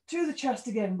to the chest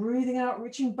again, breathing out,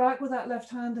 reaching back with that left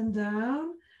hand and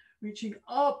down, reaching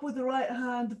up with the right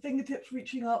hand, the fingertips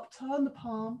reaching up, turn the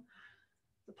palm.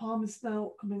 The palm is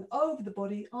now coming over the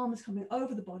body, arm is coming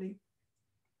over the body.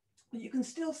 But you can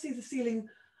still see the ceiling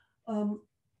on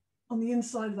the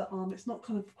inside of the arm. It's not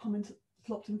kind of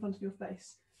flopped in front of your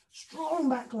face. Strong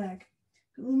back leg.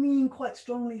 Lean quite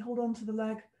strongly, hold on to the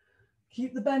leg.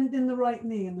 Keep the bend in the right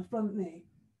knee and the front knee.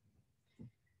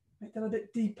 Make that a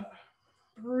bit deeper.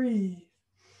 Breathe.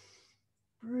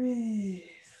 Breathe.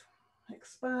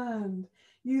 Expand.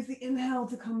 Use the inhale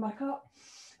to come back up.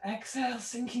 Exhale,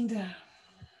 sinking down.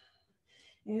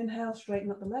 Inhale, straighten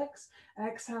up the legs.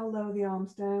 Exhale, lower the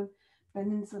arms down.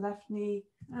 Bend into the left knee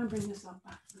and bring yourself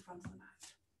back to the front of the mat.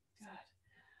 Good.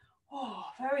 Oh,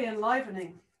 very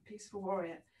enlivening, peaceful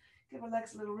warrior. Give our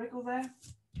legs a little wriggle there.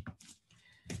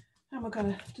 And we're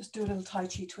going to just do a little Tai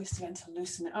Chi twist again to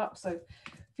loosen it up. So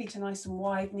feet are nice and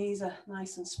wide, knees are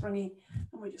nice and springy.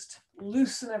 And we just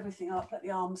loosen everything up, let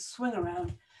the arms swing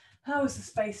around. How is the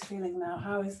space feeling now?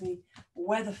 How is the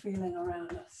weather feeling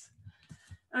around us?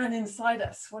 And inside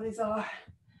us, what's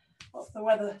the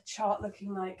weather chart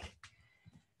looking like?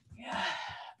 Yeah,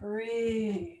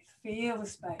 breathe, feel the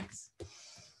space.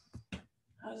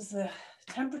 How does the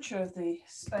temperature of the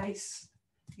space,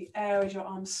 the air as your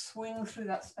arms swing through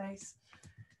that space?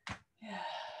 Yeah,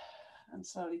 and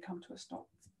slowly come to a stop.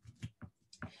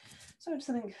 So just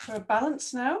something for a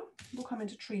balance now. We'll come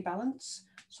into tree balance.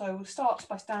 So we'll start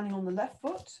by standing on the left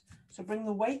foot. So bring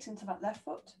the weight into that left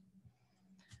foot.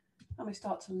 And we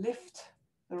start to lift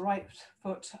the right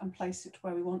foot and place it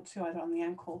where we want to, either on the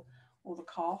ankle or the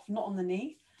calf, not on the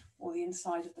knee or the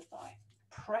inside of the thigh.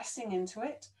 Pressing into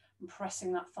it and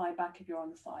pressing that thigh back if you're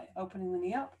on the thigh. Opening the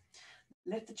knee up,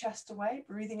 lift the chest away,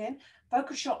 breathing in.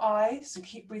 Focus your eyes and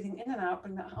keep breathing in and out.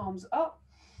 Bring the arms up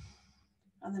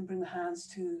and then bring the hands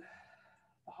to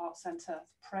the heart center,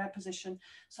 prayer position.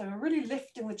 So we're really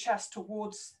lifting the chest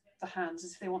towards the hands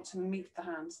as if they want to meet the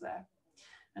hands there.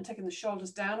 And taking the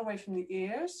shoulders down away from the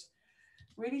ears,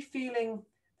 really feeling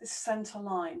this center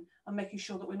line and making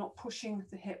sure that we're not pushing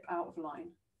the hip out of line.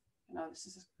 You know,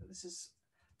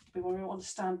 we want to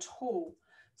stand tall.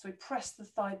 So we press the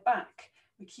thigh back.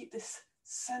 We keep this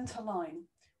center line,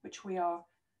 which we are,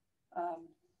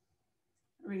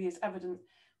 really is evident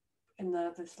in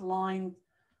this line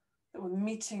that we're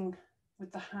meeting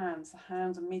with the hands. The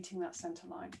hands are meeting that center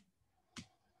line.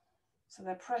 So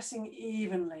they're pressing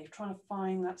evenly, trying to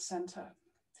find that center.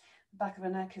 The back of the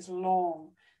neck is long,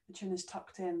 the chin is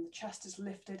tucked in, the chest is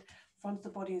lifted, front of the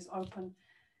body is open.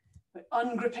 We're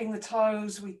ungripping the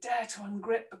toes. We dare to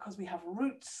ungrip because we have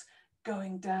roots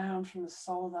going down from the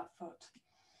sole of that foot,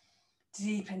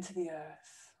 deep into the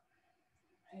earth.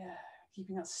 Yeah,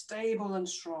 keeping us stable and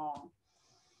strong.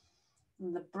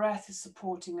 And the breath is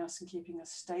supporting us and keeping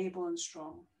us stable and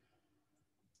strong.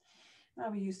 Now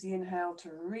we use the inhale to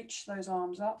reach those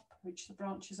arms up, reach the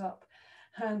branches up.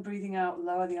 Hand breathing out,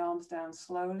 lower the arms down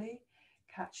slowly.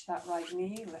 Catch that right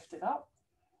knee, lift it up.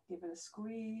 Give it a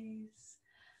squeeze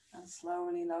and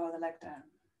slowly lower the leg down.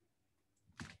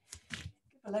 Give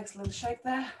the legs a little shake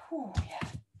there. Oh,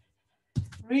 yeah.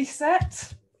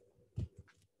 Reset.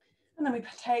 And then we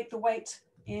take the weight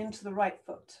into the right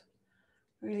foot.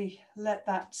 Really let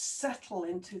that settle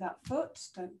into that foot.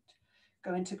 Don't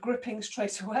go into gripping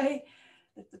straight away.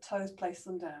 Lift the toes, place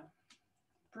them down.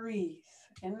 Breathe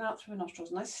in and out through the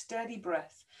nostrils. Nice steady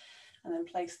breath. And then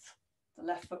place the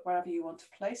left foot wherever you want to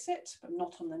place it, but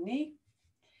not on the knee.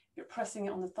 You're pressing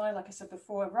it on the thigh, like I said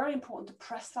before. Very important to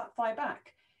press that thigh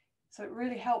back. So it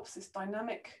really helps this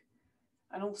dynamic,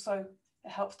 and also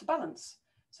it helps to balance.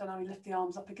 So now we lift the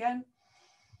arms up again.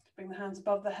 Bring the hands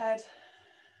above the head.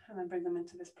 And then bring them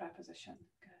into this prayer position.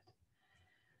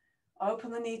 Good.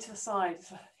 Open the knee to the side.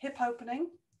 It's a hip opening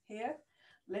here.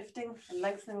 Lifting and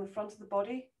lengthening the front of the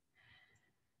body.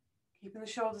 Keeping the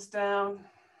shoulders down.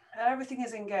 Everything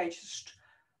is engaged.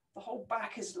 The whole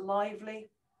back is lively.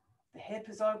 The hip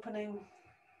is opening.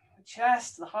 The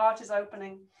chest, the heart is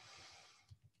opening.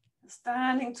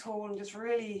 Standing tall and just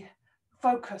really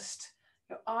focused.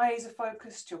 Your eyes are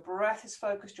focused, your breath is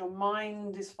focused, your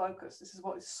mind is focused. This is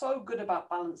what is so good about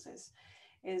balances,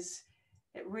 is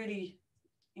it really,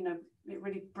 it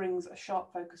really brings a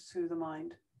sharp focus to the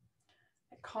mind.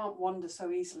 It can't wander so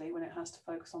easily when it has to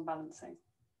focus on balancing.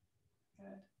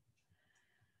 Good.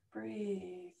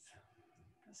 Breathe.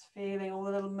 Just feeling all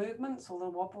the little movements, all the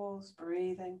wobbles,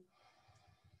 breathing.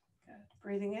 Good.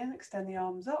 Breathing in, extend the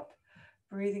arms up.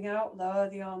 Breathing out, lower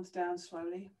the arms down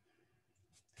slowly.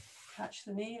 Catch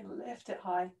the knee and lift it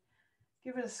high.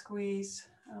 Give it a squeeze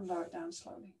and lower it down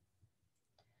slowly.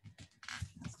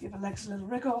 Give the legs a little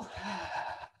wriggle.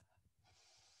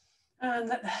 And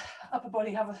let the upper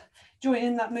body join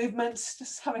in that movement,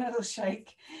 just having a little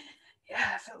shake.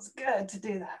 Yeah, it feels good to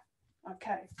do that.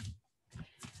 Okay.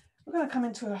 We're going to come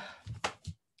into a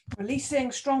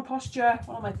releasing, strong posture.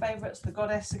 One of my favorites, the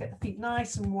goddess. So get the feet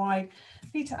nice and wide.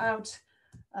 Feet are out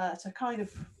to kind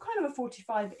of a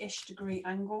 45-ish degree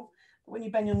angle. But when you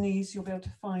bend your knees, you'll be able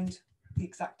to find the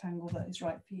exact angle that is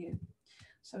right for you.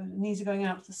 So the knees are going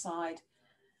out to the side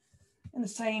in the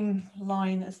same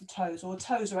line as the toes, or the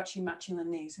toes are actually matching the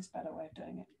knees. It's a better way of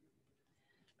doing it.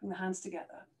 Bring the hands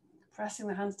together. Pressing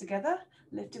the hands together,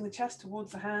 lifting the chest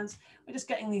towards the hands. We're just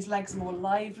getting these legs more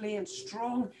lively and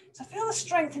strong. So feel the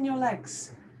strength in your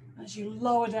legs as you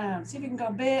lower down. See if you can go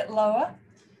a bit lower.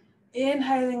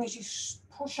 Inhaling as you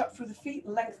push up through the feet,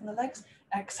 lengthen the legs.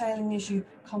 Exhaling as you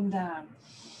come down.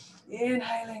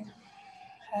 Inhaling,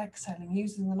 exhaling,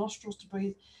 using the nostrils to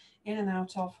breathe in and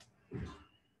out of.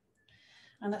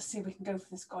 And let's see if we can go for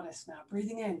this goddess now.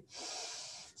 Breathing in,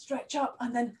 stretch up,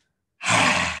 and then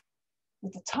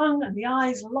with the tongue and the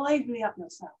eyes lively up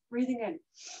yourself. Breathing in.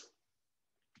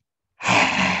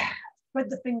 Spread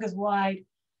the fingers wide.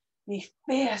 Be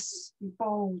fierce, be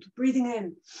bold. Breathing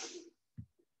in.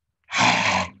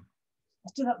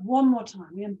 Let's do that one more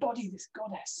time. We embody this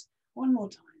goddess. One more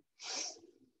time.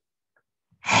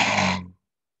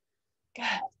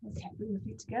 Good. Okay, bring the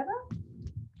feet together.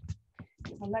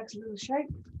 Give the legs a little shake.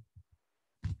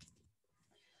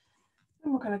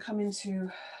 And we're going to come into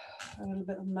a little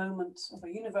bit of moment of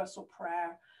a universal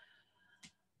prayer.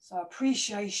 So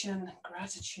appreciation,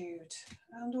 gratitude,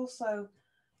 and also,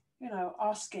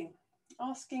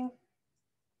 asking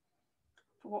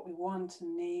for what we want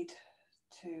and need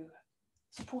to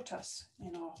support us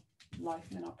in our life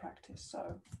and in our practice.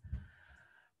 So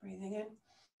breathing in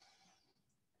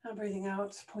and breathing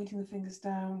out, pointing the fingers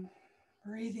down.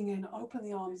 Breathing in, open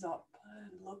the arms up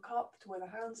and look up to where the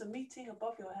hands are meeting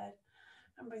above your head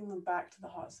and bring them back to the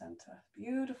heart center.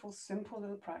 Beautiful, simple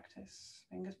little practice.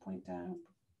 Fingers point down.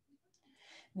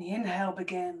 And the inhale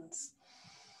begins.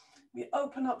 We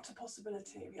open up to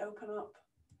possibility. We open up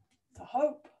to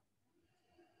hope.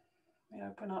 We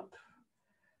open up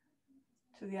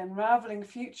to the unraveling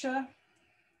future,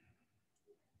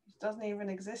 which doesn't even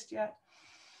exist yet.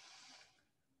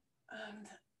 And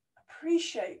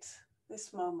appreciate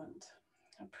this moment.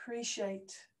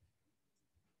 Appreciate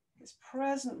this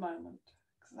present moment.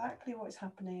 Exactly what is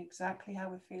happening, exactly how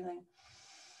we're feeling.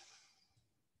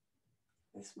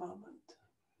 This moment.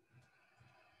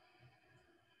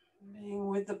 Being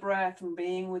with the breath and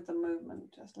being with the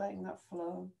movement, just letting that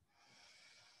flow.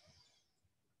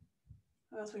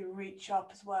 As we reach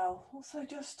up as well, also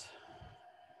just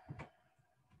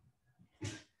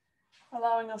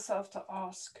allowing ourselves to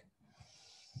ask.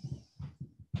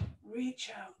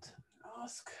 Reach out,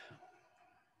 ask,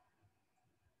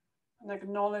 and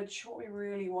acknowledge what we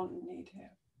really want and need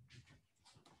here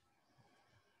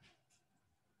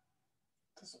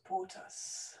to support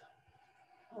us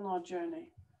on our journey.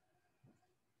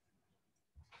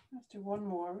 Let's do one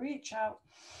more. Reach out.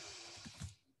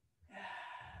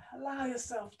 Allow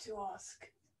yourself to ask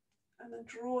and then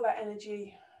draw that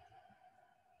energy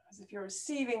as if you're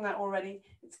receiving that already.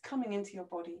 It's coming into your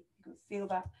body. You can feel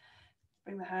that.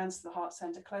 Bring the hands to the heart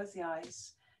center. Close the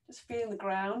eyes. Just feeling the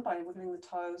ground by wiggling the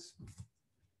toes.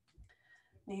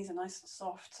 Knees are nice and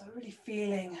soft. So really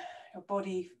feeling your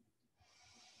body,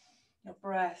 your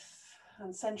breath,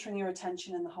 and centering your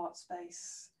attention in the heart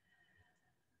space,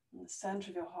 in the center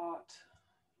of your heart.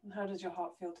 And how does your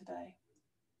heart feel today?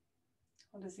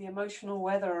 What is the emotional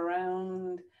weather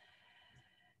around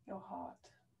your heart?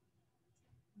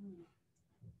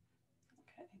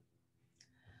 Okay.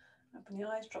 Open the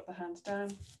eyes, drop the hands down.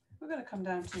 We're going to come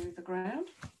down to the ground.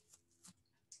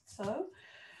 So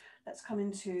let's come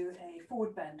into a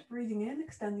forward bend. Breathing in,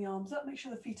 extend the arms up. Make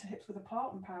sure the feet are hips width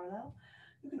apart and parallel.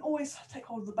 You can always take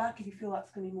hold of the back if you feel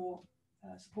that's going to be more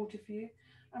supportive for you.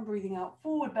 And breathing out,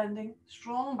 forward bending,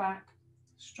 strong back,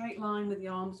 straight line with the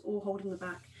arms all holding the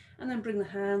back. And then bring the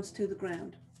hands to the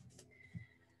ground.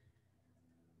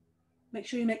 Make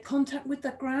sure you make contact with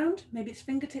that ground. Maybe it's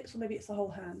fingertips or maybe it's the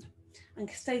whole hand. And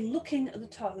stay looking at the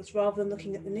toes rather than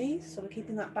looking at the knees. So we're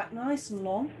keeping that back nice and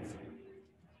long.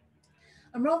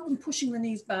 And rather than pushing the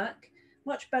knees back,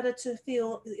 much better to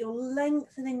feel that you're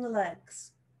lengthening the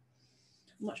legs.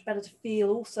 Much better to feel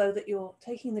also that you're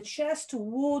taking the chest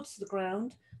towards the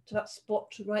ground, to that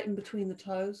spot right in between the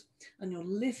toes, and you're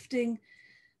lifting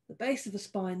the base of the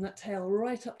spine, that tail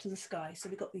right up to the sky. So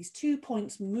we've got these 2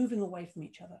 points moving away from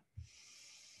each other.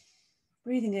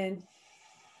 Breathing in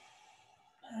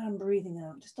and breathing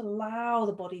out. Just allow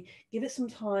the body, give it some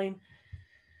time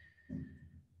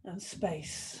and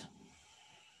space.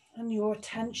 And your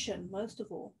attention, most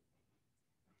of all.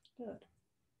 Good.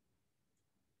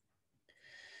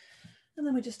 And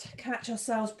then we just catch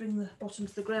ourselves, bring the bottom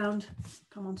to the ground,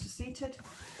 come onto seated,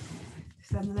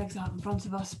 extend the legs out in front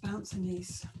of us, bounce the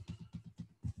knees.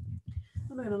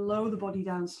 And we're going to lower the body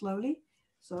down slowly.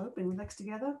 So bring the legs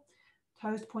together,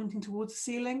 toes pointing towards the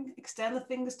ceiling, extend the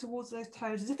fingers towards those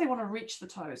toes as if they want to reach the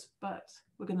toes, but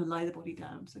we're going to lay the body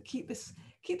down. So keep this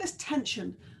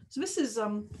tension. So this is,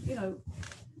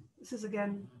 this is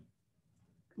again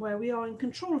where we are in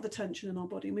control of the tension in our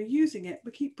body. We're using it.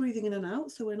 We keep breathing in and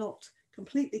out, so we're not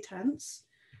completely tense.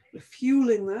 We're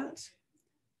fueling that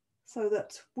so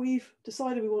that we've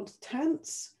decided we want to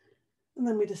tense, and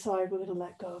then we decide we're going to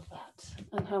let go of that.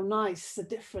 And how nice the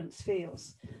difference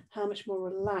feels, how much more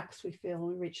relaxed we feel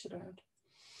when we reach the ground.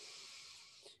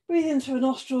 Breathe in through the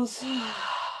nostrils,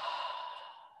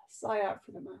 sigh out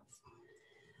through the mouth.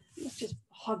 Let's just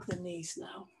hug the knees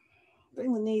now.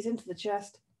 Bring the knees into the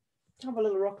chest. Have a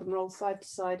little rock and roll side to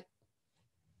side.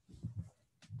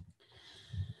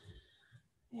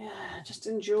 Yeah, just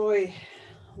enjoy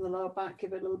the lower back.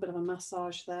 Give it a little bit of a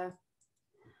massage there.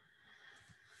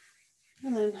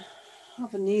 And then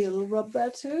have the knee a little rub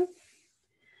there too.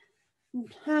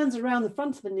 And hands around the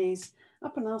front of the knees,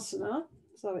 Apanasana.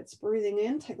 So it's breathing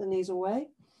in, take the knees away.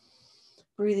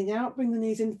 Breathing out, bring the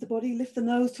knees into the body, lift the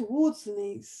nose towards the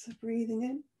knees. Breathing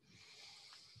in,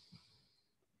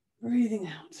 breathing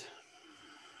out.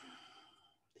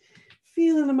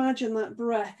 Feel and imagine that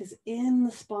breath is in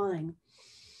the spine.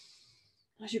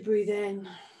 As you breathe in,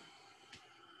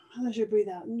 and as you breathe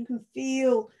out, and you can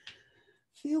feel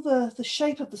the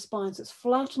shape of the spine. So it's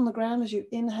flat on the ground. As you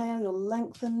inhale, you're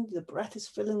lengthened, the breath is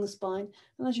filling the spine.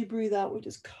 And as you breathe out, we're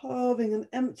just curving and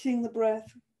emptying the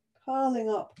breath, curling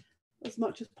up as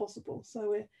much as possible. So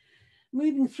we're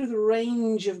moving through the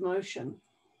range of motion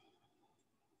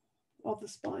of the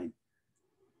spine.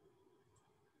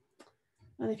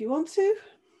 And if you want to,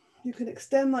 you can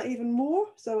extend that even more.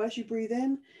 So as you breathe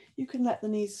in, you can let the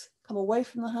knees come away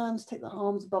from the hands, take the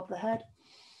arms above the head.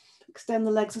 Extend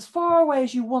the legs as far away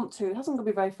as you want to. It hasn't got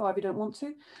to be very far if you don't want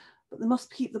to, but they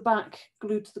must keep the back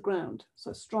glued to the ground.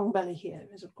 So strong belly here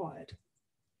is required.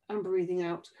 And breathing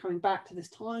out, coming back to this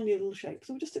tiny little shape.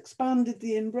 So we just expanded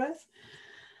the in-breath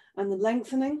and the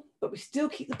lengthening, but we still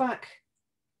keep the back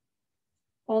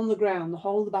on the ground, the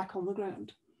whole of the back on the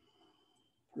ground.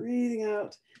 Breathing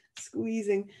out,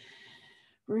 squeezing,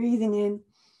 breathing in,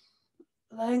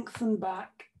 lengthen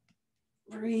back,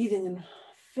 breathing in,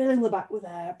 filling the back with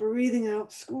air, breathing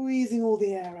out, squeezing all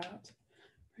the air out,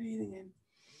 breathing in.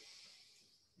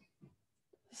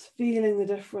 Just feeling the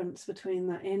difference between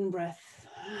that in-breath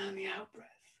and the out-breath.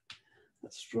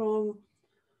 That strong,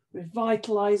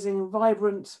 revitalizing,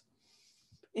 vibrant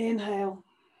inhale,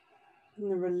 and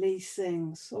the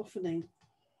releasing, softening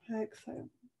exhale.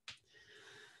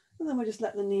 And then we'll just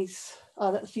let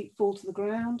the feet fall to the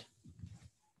ground.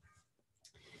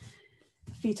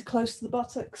 The feet are close to the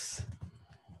buttocks.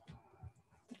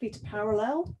 The feet are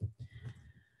parallel.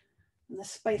 And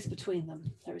there's space between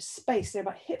them. There is space. They're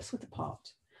about hips width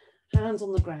apart. Hands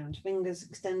on the ground, fingers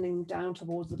extending down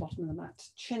towards the bottom of the mat.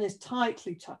 Chin is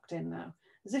tightly tucked in now,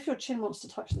 as if your chin wants to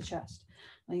touch the chest.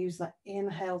 Now use that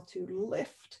inhale to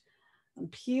lift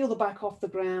and peel the back off the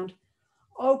ground.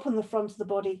 Open the front of the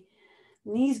body.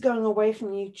 Knees going away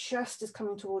from you, chest is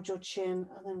coming towards your chin,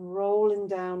 and then rolling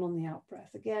down on the out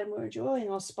breath. Again, we're enjoying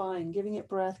our spine, giving it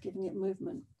breath, giving it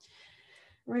movement.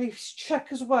 Really check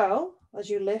as well as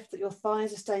you lift that your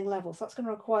thighs are staying level. So that's going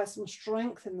to require some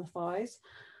strength in the thighs.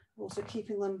 Also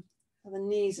keeping them and the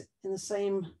knees in the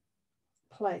same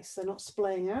place. They're not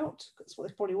splaying out. That's what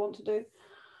they probably want to do.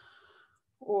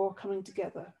 Or coming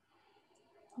together.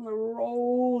 And we're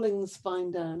rolling the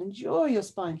spine down. Enjoy your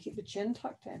spine. Keep the chin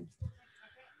tucked in.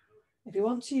 If you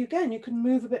want to, again, you can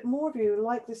move a bit more if you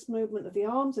like this movement of the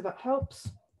arms, if that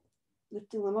helps.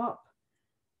 Lifting them up.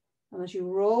 And as you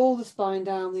roll the spine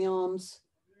down, the arms,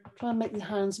 try and make the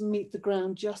hands meet the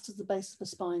ground just as the base of the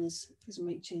spine is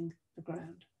reaching the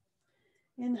ground.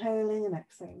 Inhaling and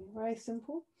exhaling, very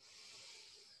simple.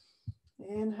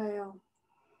 Inhale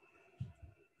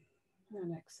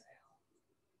and exhale.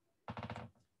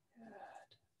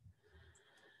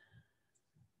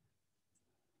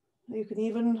 Good. You can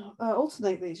even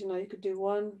alternate these, you could do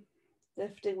one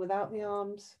lifting without the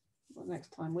arms, or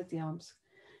next time with the arms.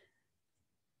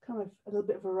 Kind of a little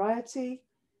bit of variety,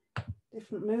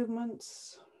 different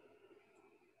movements.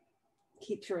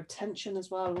 Keep your attention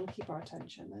as well. We'll keep our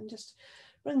attention and just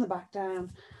bring the back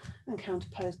down and counter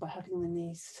pose by hugging the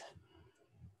knees.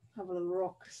 Have a little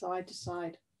rock side to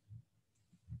side.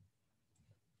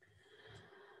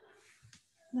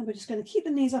 And then we're just going to keep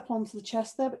the knees up onto the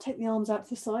chest there, but take the arms out to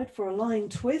the side for a lying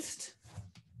twist.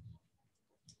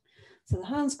 So the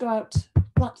hands go out,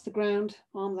 flat to the ground,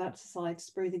 arms out to the side,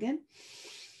 just breathing in.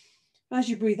 As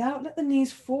you breathe out, let the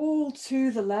knees fall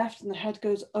to the left and the head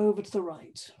goes over to the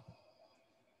right.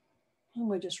 And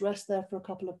we'll just rest there for a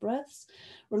couple of breaths.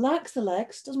 Relax the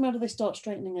legs, doesn't matter if they start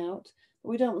straightening out, but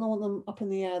we don't want them up in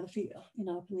the air, the feet, you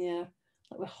know, up in the air,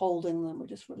 like we're holding them, we're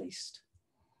just released.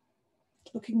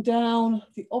 Looking down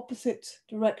the opposite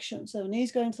direction. So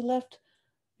knees going to the left,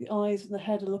 the eyes and the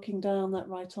head are looking down that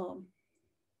right arm.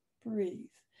 Breathe.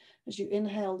 As you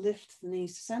inhale, lift the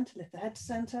knees to center, lift the head to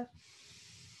center.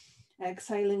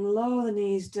 Exhaling, lower the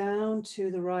knees down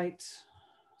to the right,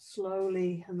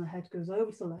 slowly, and the head goes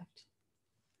over to the left.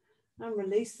 And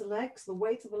release the legs, the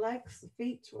weight of the legs, the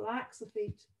feet, relax the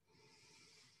feet.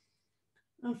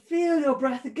 And feel your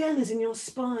breath again is in your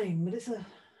spine, but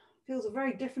feels a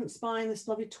very different spine, this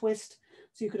lovely twist.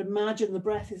 So you could imagine the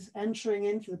breath is entering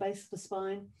in through the base of the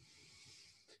spine,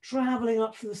 traveling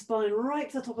up through the spine, right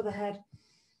to the top of the head.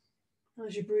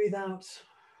 As you breathe out,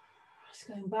 just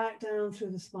going back down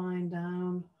through the spine,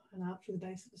 down and out through the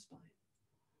base of the spine.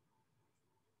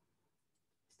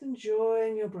 Just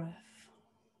enjoying your breath.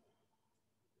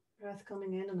 Breath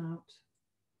coming in and out.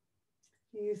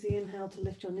 Use the inhale to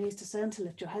lift your knees to center,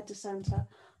 lift your head to center,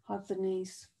 hug the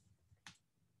knees.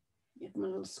 Give them a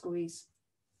little squeeze.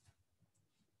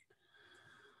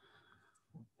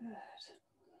 Good.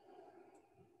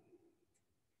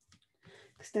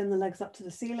 Extend the legs up to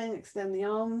the ceiling, extend the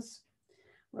arms,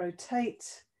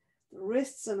 rotate the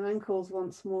wrists and ankles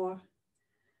once more.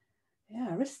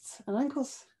 Yeah, wrists and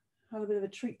ankles had a bit of a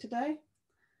treat today.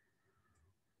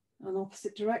 An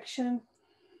opposite direction.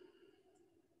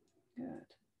 Good.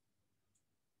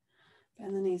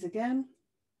 Bend the knees again.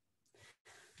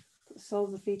 Put the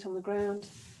soles of the feet on the ground.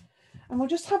 And we'll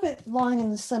just have it lying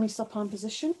in the semi-supine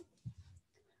position.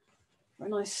 For a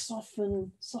nice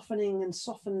softening and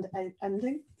softened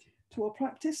ending to our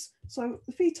practice. So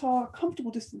the feet are a comfortable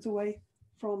distance away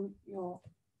from your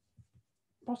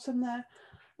bottom there.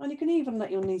 And you can even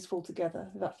let your knees fall together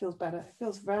if that feels better. It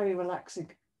feels very relaxing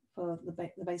for the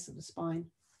base of the spine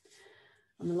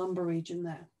and the lumbar region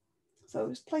there. So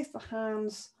just place the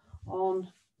hands on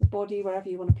the body, wherever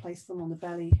you want to place them, on the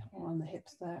belly or on the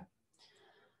hips there.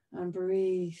 And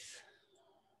breathe.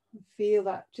 And feel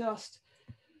that just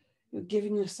you're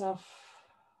giving yourself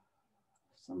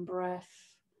some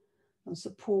breath and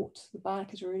support. The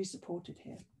back is really supported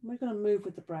here. We're going to move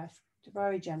with the breath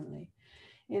very gently.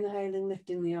 Inhaling,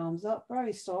 lifting the arms up,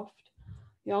 very soft.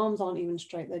 The arms aren't even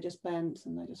straight, they're just bent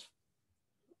and they're just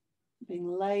being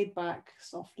laid back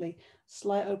softly.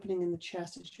 Slight opening in the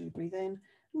chest as you breathe in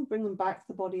and bring them back to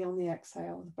the body on the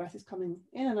exhale. The breath is coming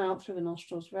in and out through the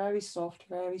nostrils, very soft,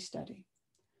 very steady.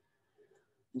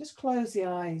 And just close the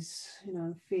eyes,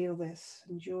 and feel this,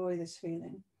 enjoy this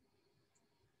feeling.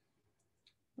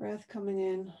 Breath coming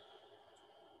in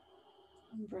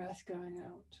and breath going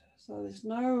out. So there's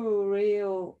no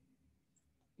real,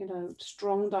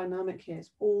 strong dynamic here. It's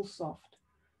all soft.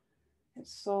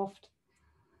 It's soft.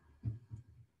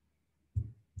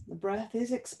 The breath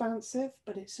is expansive,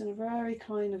 but it's in a very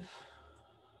kind of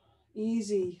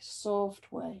easy,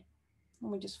 soft way.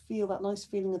 And we just feel that nice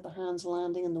feeling of the hands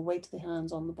landing and the weight of the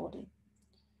hands on the body.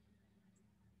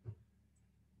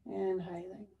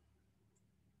 Inhaling.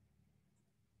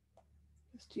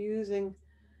 Just using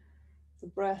the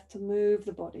breath to move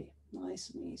the body nice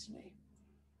and easily.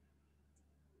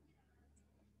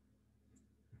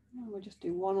 And we'll just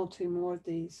do one or two more of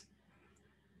these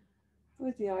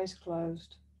with the eyes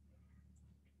closed.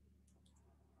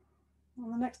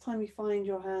 And the next time you find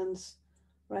your hands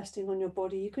resting on your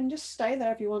body, you can just stay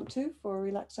there if you want to for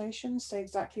relaxation. Stay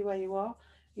exactly where you are.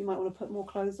 You might want to put more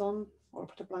clothes on or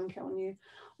put a blanket on you.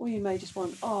 Or you may just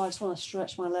want, I just want to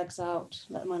stretch my legs out,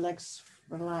 let my legs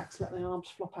relax, let my arms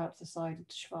flop out to the side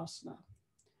into Shavasana.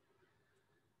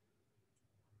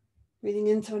 Breathing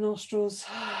into the nostrils,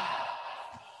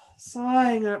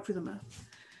 sighing out through the mouth.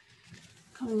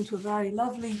 Coming into a very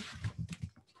lovely,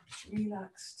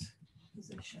 relaxed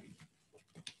position.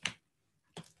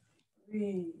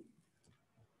 Breathe.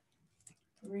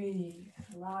 Breathe.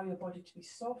 Allow your body to be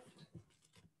soft,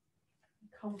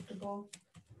 comfortable.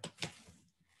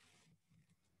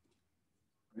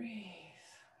 Breathe.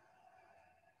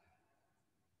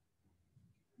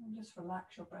 And just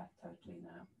relax your breath totally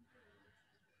now.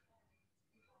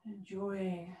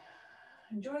 Enjoying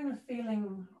the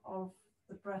feeling of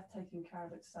the breath taking care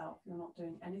of itself. You're not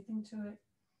doing anything to it.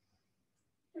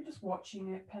 You're just watching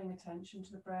it, paying attention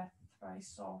to the breath. It's very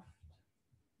soft.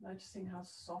 Noticing how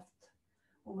soft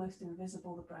almost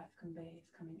invisible the breath can be.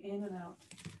 It's coming in and out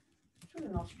through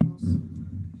the nostrils,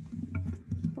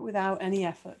 but without any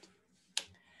effort.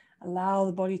 Allow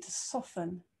the body to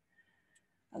soften.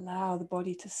 Allow the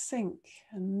body to sink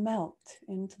and melt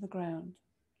into the ground.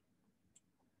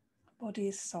 The body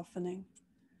is softening.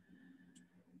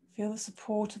 Feel the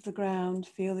support of the ground.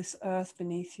 Feel this earth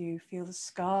beneath you. Feel the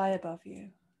sky above you.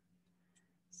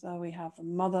 So we have the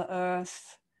Mother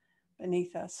Earth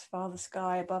beneath us, Father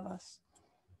Sky above us.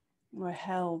 We're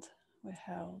held. We're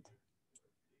held.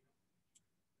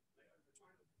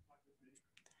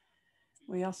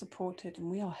 We are supported and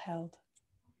we are held.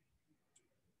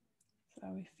 So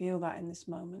we feel that in this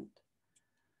moment.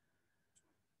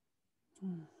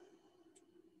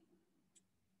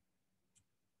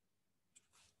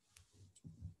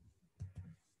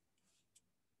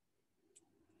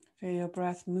 Feel your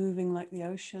breath moving like the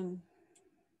ocean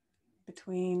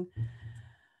between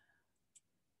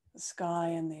the sky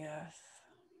and the earth.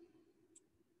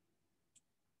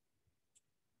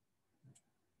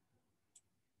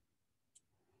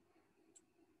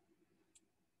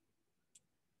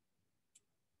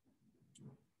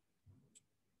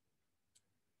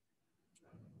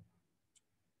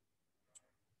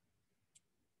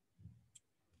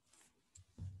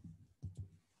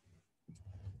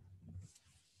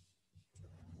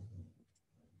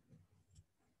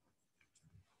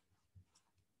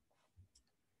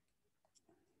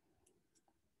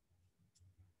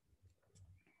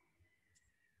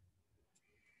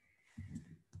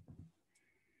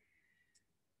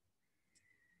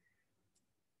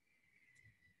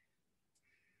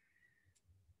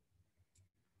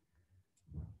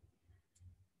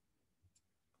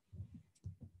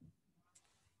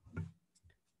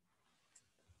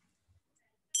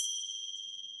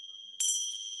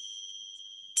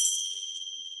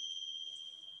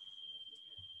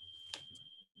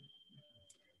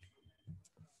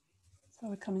 So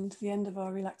we're coming to the end of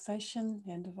our relaxation,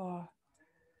 the end of our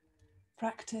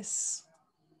practice.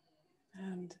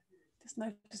 And just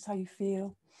notice how you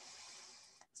feel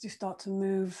as you start to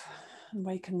move and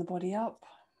waken the body up.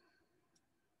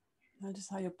 Notice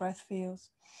how your breath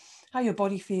feels, how your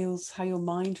body feels, how your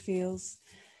mind feels,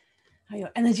 how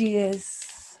your energy is,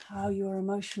 how your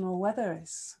emotional weather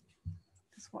is.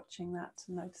 Just watching that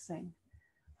and noticing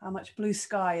how much blue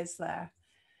sky is there,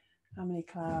 how many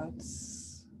clouds.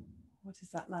 What is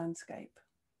that landscape?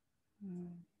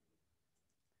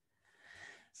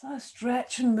 So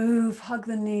stretch and move, hug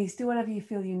the knees, do whatever you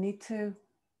feel you need to.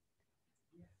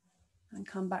 And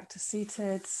come back to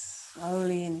seated,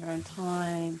 slowly in your own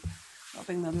time.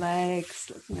 Rubbing the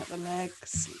legs, looking at the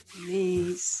legs, the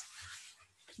knees,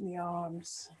 the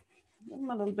arms. Give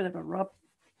them a little bit of a rub.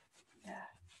 Yeah,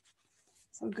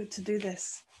 so good to do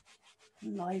this.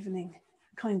 Enlivening.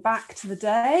 Coming back to the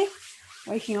day,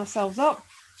 waking ourselves up.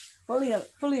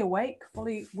 Fully awake,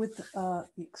 fully with the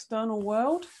external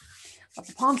world. Put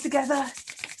the palms together.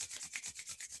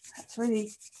 Let's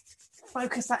really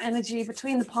focus that energy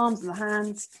between the palms and the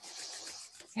hands.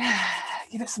 Yeah,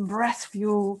 give it some breath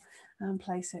fuel and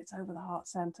place it over the heart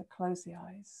center. Close the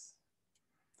eyes.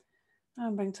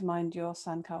 And bring to mind your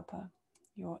sankalpa,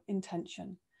 your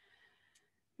intention,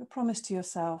 your promise to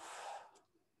yourself,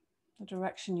 the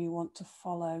direction you want to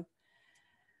follow,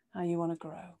 how you want to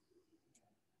grow.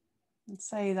 And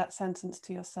say that sentence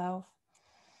to yourself,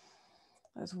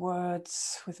 those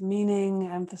words with meaning,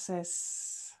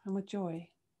 emphasis, and with joy.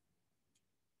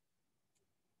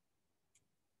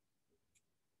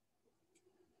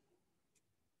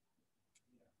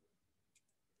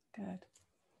 Good.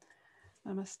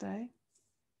 Namaste.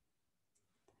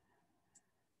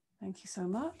 Thank you so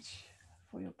much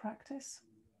for your practice.